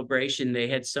the celebration, they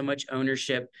had so much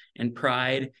ownership and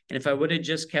pride. And if I would have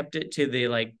just kept it to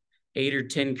the 8 or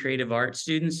 10 creative arts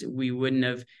students, we wouldn't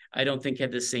have, I don't think,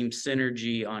 had the same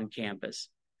synergy on campus.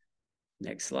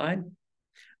 Next slide.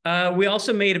 We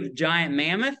also made a giant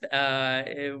mammoth.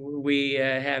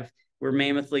 We're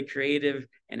mammothly creative,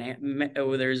 and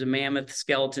there's a mammoth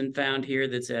skeleton found here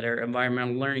that's at our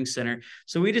Environmental Learning Center.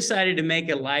 So we decided to make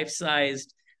a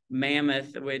life-sized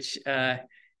mammoth, which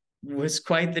was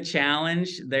quite the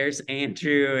challenge. There's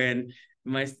Andrew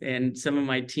and some of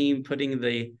my team putting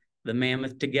the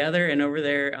mammoth together, and over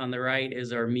there on the right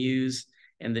is our muse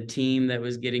and the team that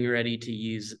was getting ready to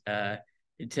use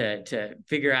to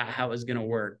figure out how it was going to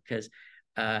work, because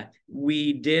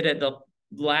we did at the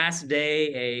last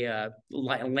day a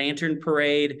lantern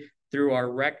parade through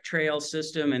our rec trail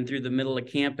system and through the middle of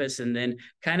campus, and then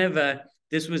kind of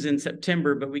this was in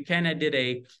September, but we kind of did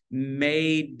a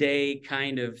May Day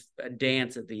kind of a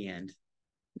dance at the end.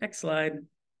 Next slide.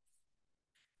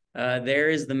 There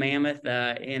is the mammoth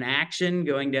in action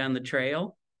going down the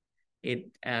trail. It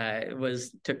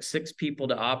took 6 people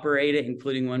to operate it,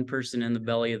 including 1 person in the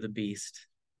belly of the beast.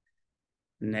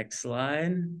 Next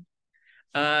slide.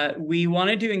 We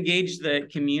wanted to engage the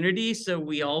community, so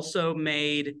we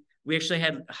actually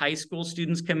had high school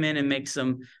students come in and make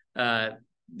some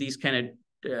these kind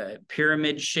of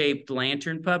pyramid-shaped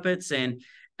lantern puppets, and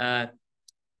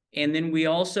then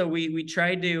we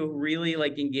tried to really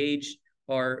engage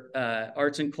our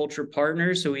arts and culture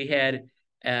partners. So we had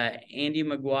Andy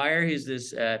McGuire, who's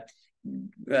this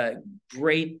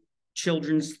great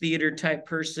children's theater type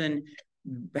person,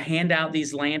 hand out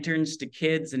these lanterns to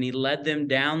kids, and he led them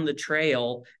down the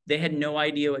trail. They had no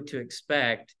idea what to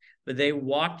expect, but they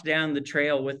walked down the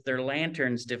trail with their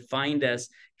lanterns to find us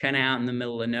kind of out in the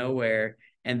middle of nowhere.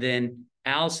 And then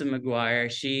Allison McGuire,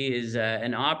 she is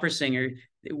an opera singer.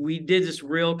 We did this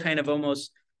real kind of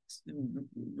almost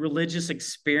religious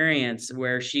experience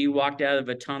where she walked out of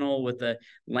a tunnel with a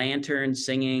lantern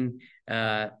singing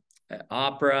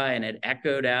opera, and it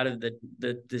echoed out of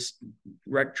this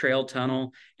rec trail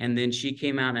tunnel. And then she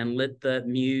came out and lit the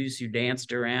muse, who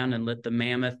danced around and lit the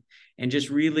mammoth, and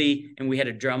we had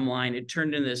a drum line. It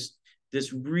turned into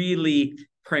this really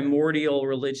primordial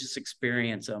religious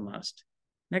experience almost.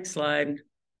 Next slide.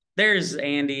 There's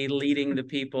Andy leading the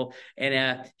people,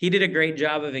 and he did a great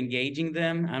job of engaging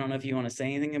them. I don't know if you want to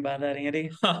say anything about that, Andy.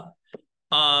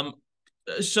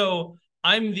 So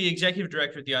I'm the executive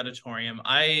director at the auditorium.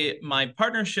 My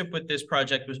partnership with this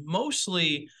project was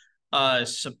mostly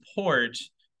support.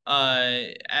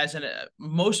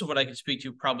 Most of what I could speak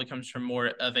to probably comes from more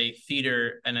of a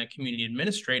theater and a community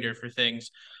administrator for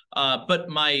things. But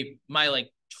my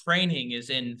training is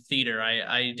in theater.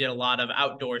 I did a lot of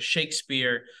outdoor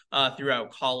Shakespeare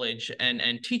throughout college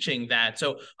and teaching that.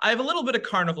 So I have a little bit of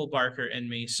carnival barker in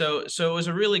me. So it was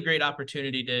a really great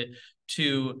opportunity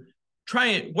to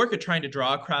work at trying to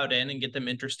draw a crowd in and get them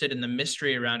interested in the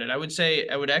mystery around it. I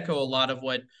would echo a lot of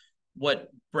what what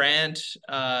Brandt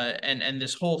and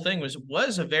this whole thing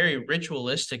was a very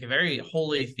ritualistic, a very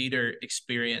holy theater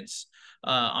experience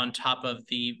on top of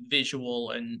the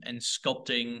visual and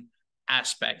sculpting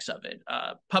aspects of it.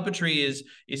 Puppetry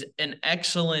is an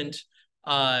excellent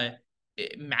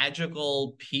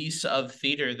magical piece of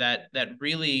theater that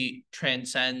really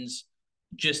transcends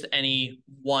just any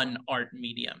one art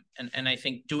medium. And I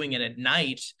think doing it at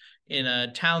night in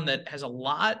a town that has a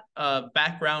lot of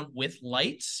background with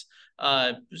lights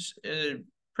was a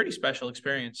pretty special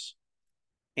experience.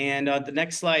 And on the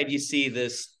next slide, you see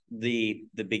the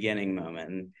beginning moment.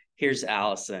 And here's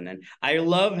Allison. And I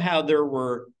love how there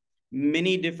were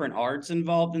many different arts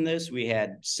involved in this. We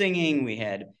had singing,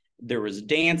 there was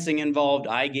dancing involved.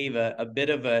 I gave a bit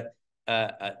of a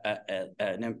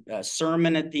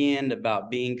sermon at the end about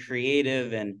being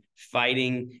creative and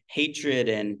fighting hatred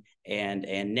and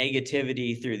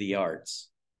negativity through the arts.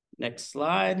 Next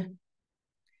slide.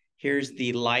 Here's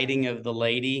the lighting of the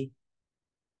lady.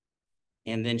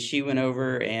 And then she went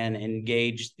over and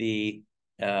engaged the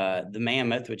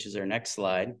mammoth, which is our next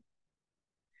slide.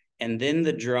 And then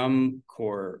the drum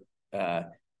corps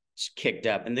kicked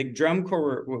up. And the drum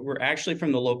corps were actually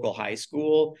from the local high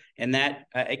school. And that,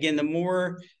 again, the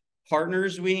more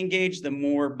partners we engaged, the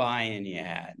more buy-in you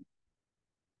had.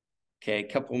 Okay, a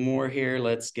couple more here.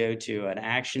 Let's go to an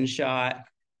action shot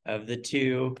of the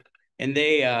two. And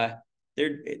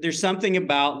there's something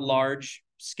about large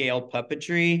scale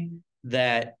puppetry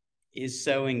that is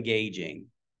so engaging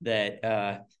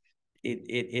that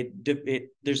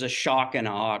there's a shock and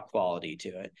awe quality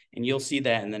to it. And you'll see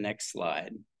that in the next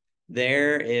slide.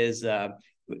 There is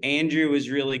Andrew was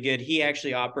really good. He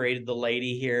actually operated the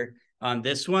lady here on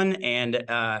this one. And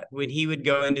when he would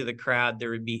go into the crowd,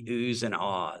 there would be oohs and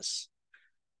ahs.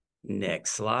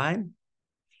 Next slide.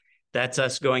 That's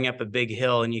us going up a big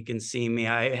hill, and you can see me.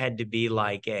 I had to be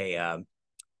like it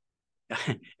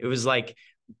was like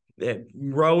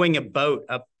rowing a boat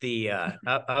up the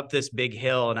up this big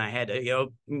hill, and I had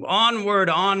to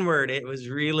onward. It was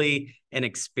really an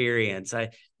experience.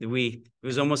 It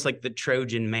was almost like the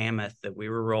Trojan mammoth that we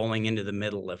were rolling into the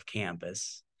middle of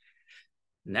campus.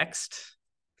 Next,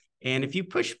 and if you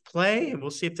push play,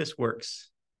 we'll see if this works.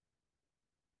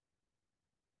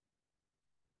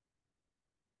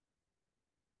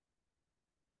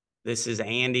 This is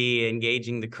Andy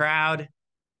engaging the crowd.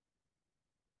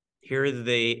 Here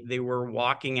they were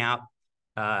walking out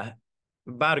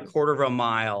about a quarter of a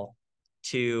mile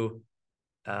to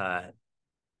where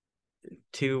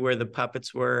the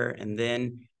puppets were, and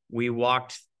then we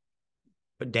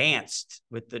danced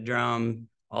with the drum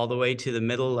all the way to the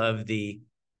middle of the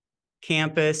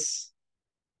campus.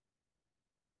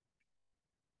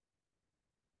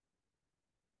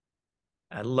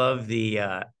 I love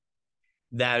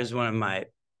that is one of my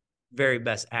very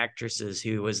best actresses,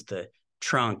 who was the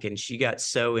trunk, and she got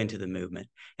so into the movement.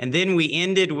 And then we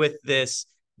ended with this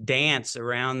dance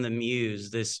around the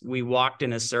muse. We walked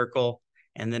in a circle,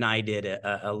 and then I did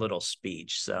a little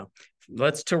speech. So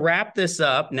to wrap this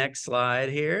up, next slide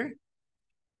here.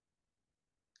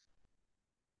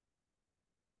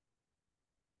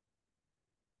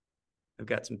 I've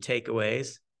got some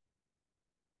takeaways.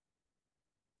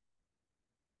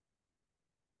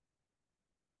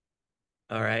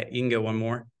 All right, you can go one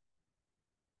more.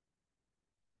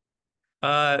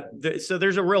 So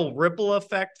there's a real ripple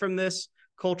effect from this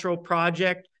cultural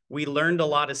project. We learned a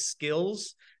lot of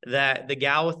skills. That the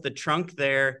gal with the trunk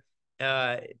there,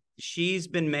 she's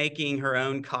been making her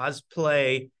own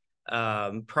cosplay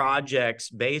projects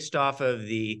based off of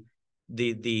the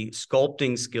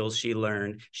sculpting skills she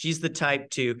learned. She's the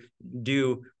type to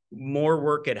do more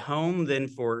work at home than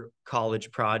for college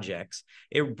projects.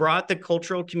 It brought the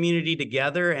cultural community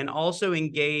together and also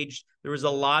engaged. There was a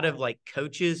lot of like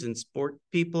coaches and sport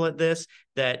people at this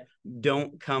that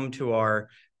don't come to our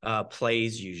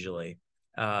plays usually.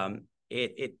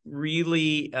 It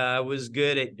really was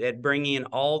good at bringing in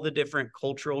all the different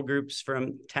cultural groups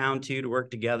from town to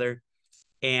work together.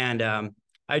 And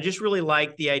I just really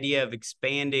like the idea of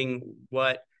expanding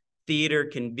what theater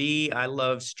can be. I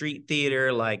love street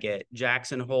theater, like at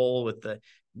Jackson Hole with the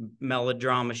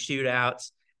melodrama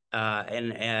shootouts.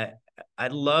 And I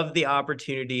love the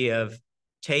opportunity of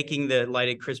taking the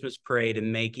Lighted Christmas Parade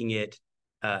and making it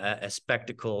a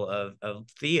spectacle of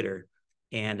theater.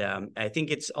 And I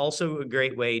think it's also a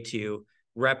great way to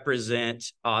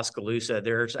represent Oskaloosa.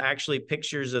 There's actually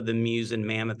pictures of the Muse and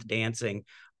Mammoth dancing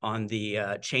on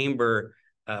the chamber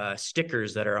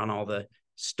stickers that are on all the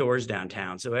stores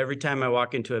downtown. So every time I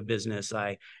walk into a business,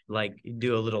 I like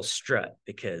do a little strut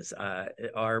because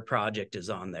our project is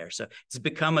on there. So it's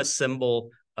become a symbol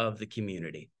of the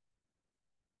community.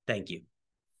 Thank you.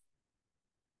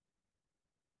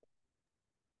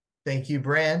 Thank you,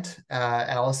 Brant,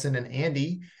 Allison, and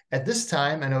Andy. At this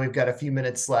time, I know we've got a few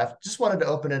minutes left. Just wanted to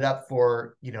open it up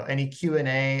for any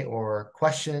Q&A or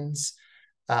questions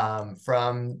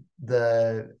from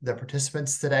the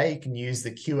participants today. You can use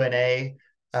the Q&A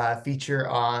feature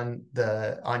on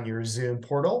your Zoom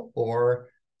portal, or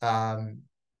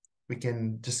we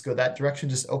can just go that direction.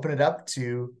 Just open it up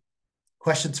to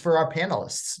questions for our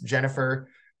panelists: Jennifer,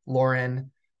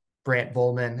 Lauren, Brant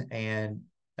Volman, and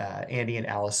Andy and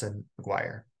Allison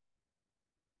McGuire.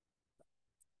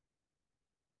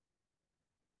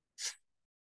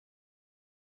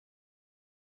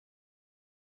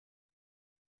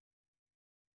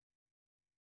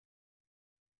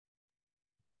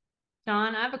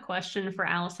 John, I have a question for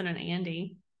Allison and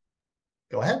Andy.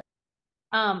 Go ahead.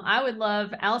 I would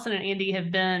love, Allison and Andy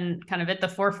have been kind of at the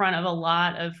forefront of a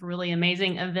lot of really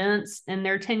amazing events in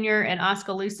their tenure at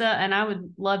Oskaloosa, and I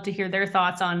would love to hear their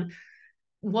thoughts on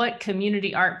what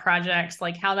community art projects,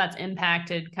 like how that's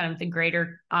impacted kind of the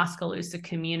greater Oskaloosa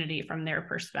community from their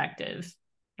perspective.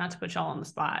 Not to put y'all on the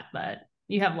spot, but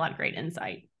you have a lot of great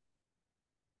insight.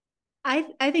 I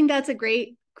think that's a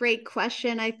great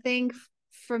question. I think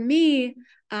for me,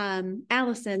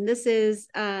 Allison, this is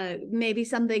maybe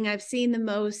something I've seen the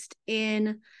most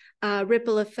in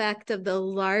ripple effect of the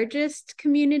largest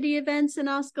community events in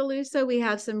Oskaloosa. We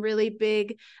have some really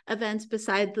big events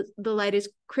beside the lightest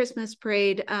Christmas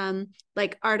parade,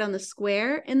 like Art on the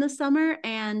Square in the summer.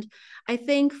 And I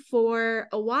think for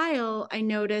a while, I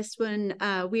noticed when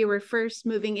we were first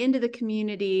moving into the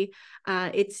community,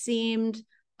 it seemed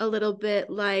a little bit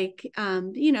like,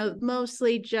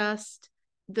 mostly just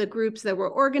the groups that were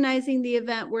organizing the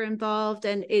event were involved,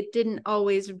 and it didn't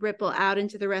always ripple out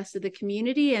into the rest of the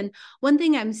community. And one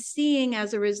thing I'm seeing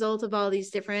as a result of all these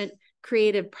different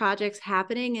creative projects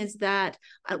happening is that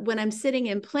when I'm sitting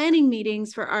in planning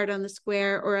meetings for Art on the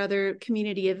Square or other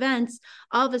community events,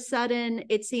 all of a sudden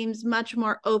it seems much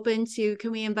more open to,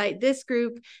 can we invite this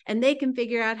group and they can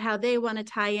figure out how they want to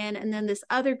tie in, and then this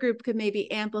other group could maybe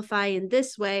amplify in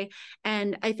this way.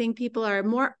 And I think people are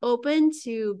more open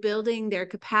to building their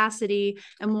capacity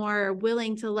and more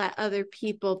willing to let other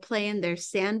people play in their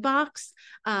sandbox.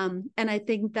 And I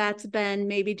think that's been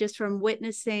maybe just from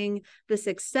witnessing the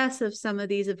success of some of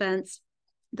these events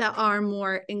that are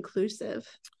more inclusive.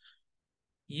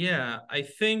 Yeah, I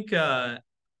think I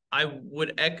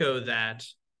would echo that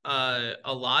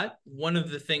a lot. One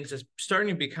of the things that's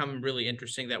starting to become really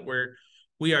interesting that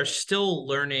we are still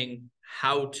learning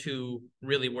how to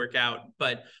really work out.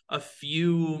 But a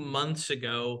few months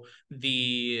ago,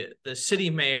 the city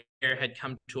mayor had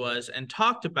come to us and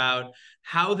talked about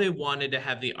how they wanted to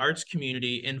have the arts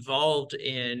community involved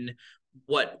in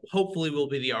what hopefully will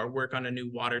be the artwork on a new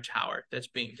water tower that's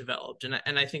being developed.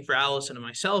 And I think for Allison and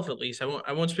myself, at least,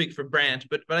 I won't speak for Brant,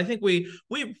 but I think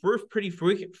we're pretty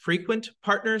frequent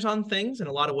partners on things in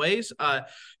a lot of ways.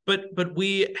 But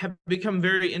we have become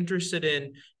very interested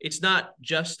in, it's not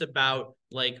just about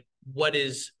like, what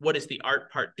is the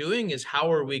art part doing, is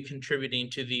how are we contributing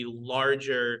to the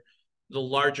larger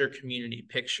community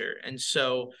picture. And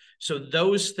so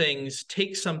those things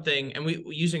take something, and we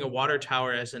using a water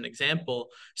tower as an example,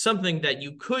 something that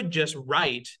you could just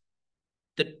write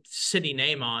the city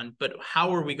name on, but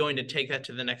how are we going to take that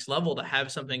to the next level to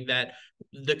have something that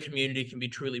the community can be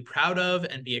truly proud of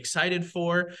and be excited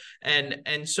for?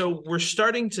 And so we're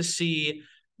starting to see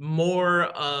more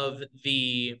of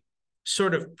the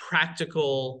sort of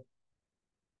practical,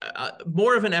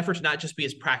 more of an effort to not just be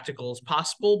as practical as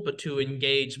possible, but to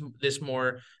engage this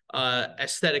more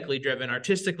aesthetically driven,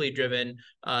 artistically driven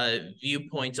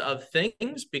viewpoints of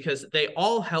things, because they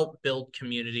all help build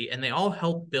community and they all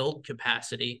help build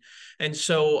capacity. And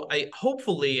so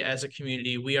hopefully as a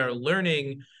community, we are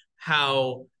learning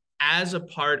how, as a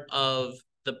part of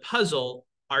the puzzle,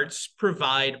 arts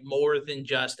provide more than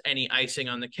just any icing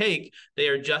on the cake. They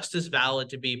are just as valid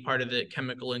to be part of the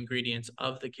chemical ingredients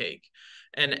of the cake.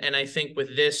 And I think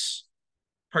with this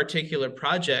particular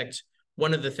project,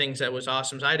 one of the things that was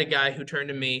awesome is I had a guy who turned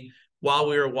to me while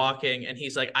we were walking, and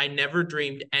he's like, I never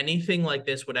dreamed anything like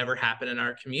this would ever happen in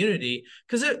our community,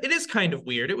 because it is kind of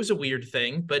weird. It was a weird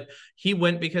thing, but he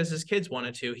went because his kids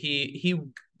wanted to.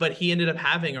 But he ended up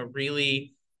having a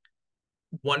really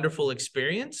wonderful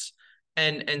experience.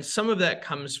 And some of that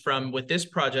comes from, with this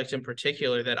project in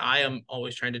particular, that I am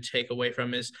always trying to take away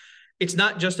from is, it's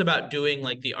not just about doing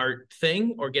like the art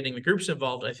thing or getting the groups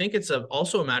involved. I think it's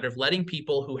also a matter of letting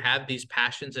people who have these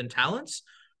passions and talents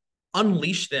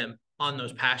unleash them on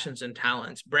those passions and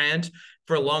talents. Brant,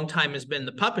 for a long time, has been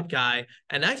the puppet guy,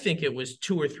 and I think it was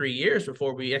 2 or 3 years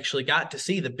before we actually got to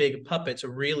see the big puppets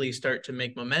really start to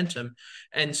make momentum.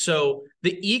 And so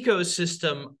the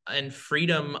ecosystem and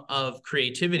freedom of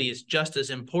creativity is just as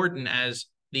important as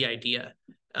the idea.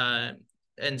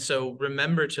 And so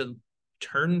remember to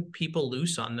turn people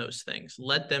loose on those things.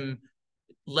 Let them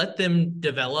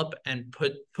develop and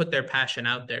put their passion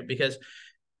out there, because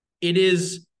it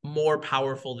is more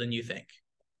powerful than you think.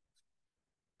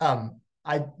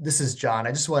 This is John.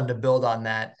 I just wanted to build on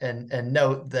that and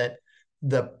note that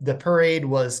the parade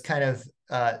was kind of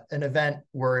an event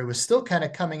where it was still kind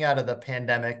of coming out of the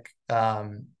pandemic,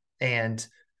 and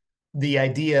the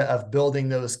idea of building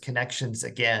those connections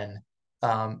again,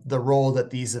 the role that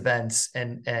these events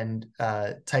and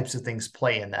types of things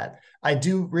play in that. I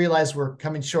do realize we're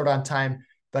coming short on time,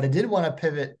 but I did want to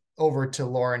pivot over to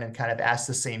Lauren and kind of ask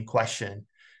the same question.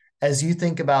 As you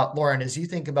think about, Lauren, as you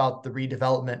think about the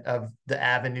redevelopment of the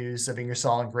avenues of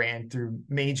Ingersoll and Grand through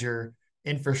major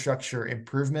infrastructure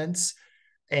improvements,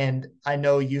 and I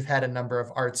know you've had a number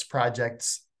of arts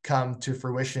projects come to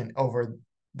fruition over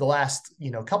the last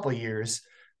couple of years,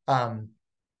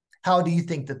 how do you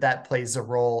think that plays a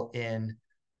role in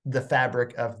the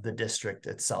fabric of the district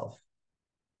itself?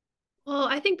 Well,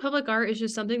 I think public art is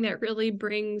just something that really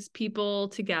brings people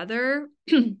together.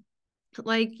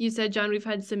 Like you said, John, we've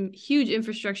had some huge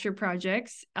infrastructure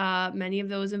projects. Many of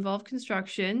those involve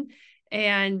construction.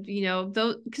 And,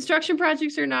 those construction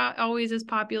projects are not always as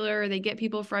popular. They get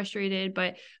people frustrated,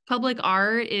 but public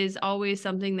art is always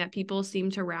something that people seem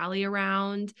to rally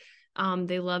around.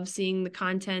 They love seeing the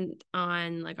content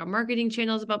on like our marketing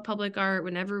channels about public art.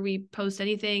 Whenever we post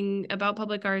anything about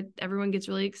public art, everyone gets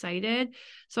really excited.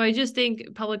 So I just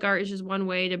think public art is just one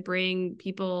way to bring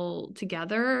people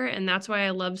together. And that's why I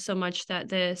love so much that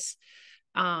this,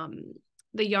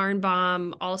 the Yarn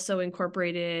Bomb also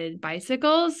incorporated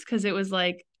bicycles, because it was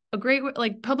like a great,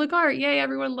 like public art. Yay,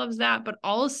 everyone loves that. But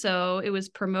also it was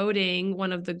promoting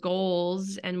one of the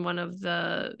goals and one of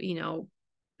the,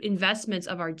 investments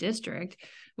of our district,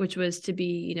 which was to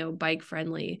be, bike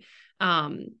friendly.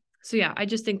 So yeah, I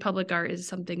just think public art is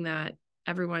something that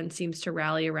everyone seems to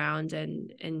rally around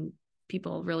and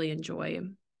people really enjoy.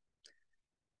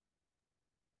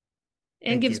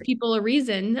 And gives people a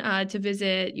reason to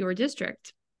visit your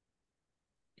district.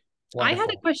 Wonderful. I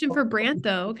had a question for Brant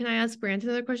though. Can I ask Brant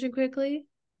another question quickly?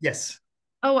 Yes.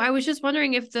 Oh, I was just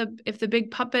wondering if the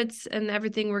big puppets and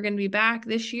everything were going to be back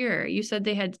this year. You said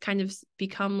they had kind of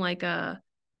become like a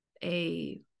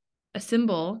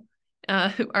symbol.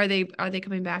 Are they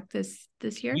coming back this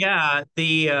year? Yeah,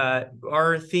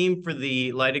 our theme for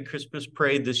the Lighted Christmas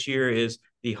Parade this year is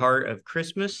the Heart of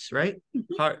Christmas, right?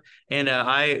 Heart, and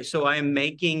I am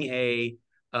making a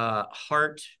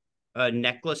heart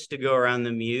necklace to go around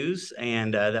the muse,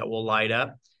 and that will light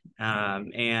up.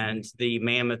 And the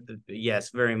mammoth, yes,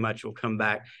 very much will come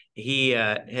back. He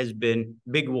has been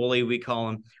Big Wooly, we call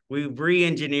him. We've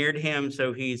re-engineered him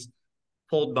so he's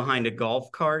pulled behind a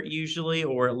golf cart usually,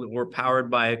 or we're powered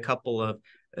by a couple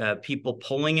of people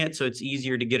pulling it, so it's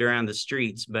easier to get around the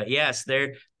streets. But yes,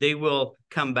 they will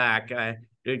come back.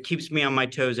 It keeps me on my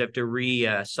toes. I have to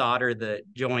re-solder the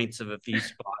joints of a few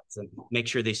spots and make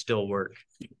sure they still work.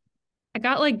 I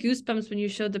got like goosebumps when you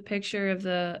showed the picture of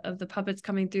the puppets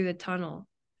coming through the tunnel.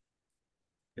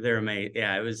 They're amazing.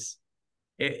 Yeah, it was.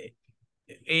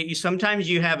 Sometimes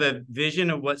you have a vision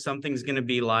of what something's going to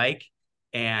be like,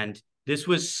 and this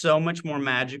was so much more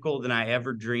magical than I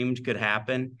ever dreamed could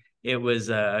happen. It was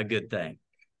a good thing.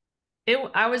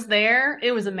 I was there.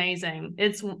 It was amazing.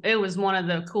 It was one of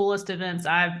the coolest events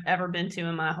I've ever been to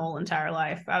in my whole entire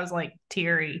life. I was like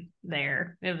teary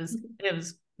there. It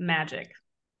was magic.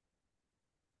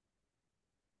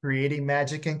 Creating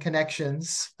magic and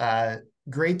connections.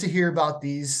 Great to hear about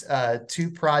these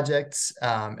two projects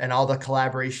and all the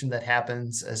collaboration that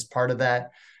happens as part of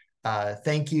that.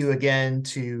 Thank you again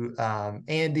to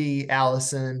Andy,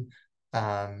 Allison,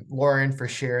 Lauren for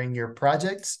sharing your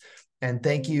projects. And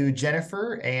thank you,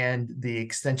 Jennifer, and the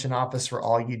Extension Office for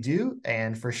all you do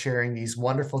and for sharing these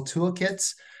wonderful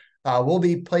toolkits. We'll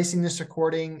be placing this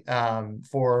recording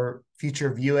for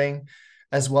future viewing,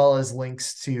 as well as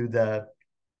links to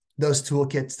those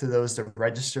toolkits to those that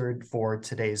registered for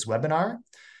today's webinar.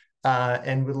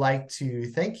 And would like to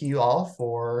thank you all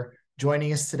for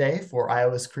joining us today for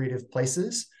Iowa's Creative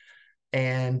Places.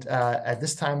 And at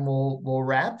this time, we'll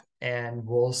wrap, and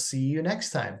we'll see you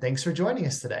next time. Thanks for joining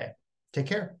us today. Take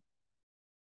care.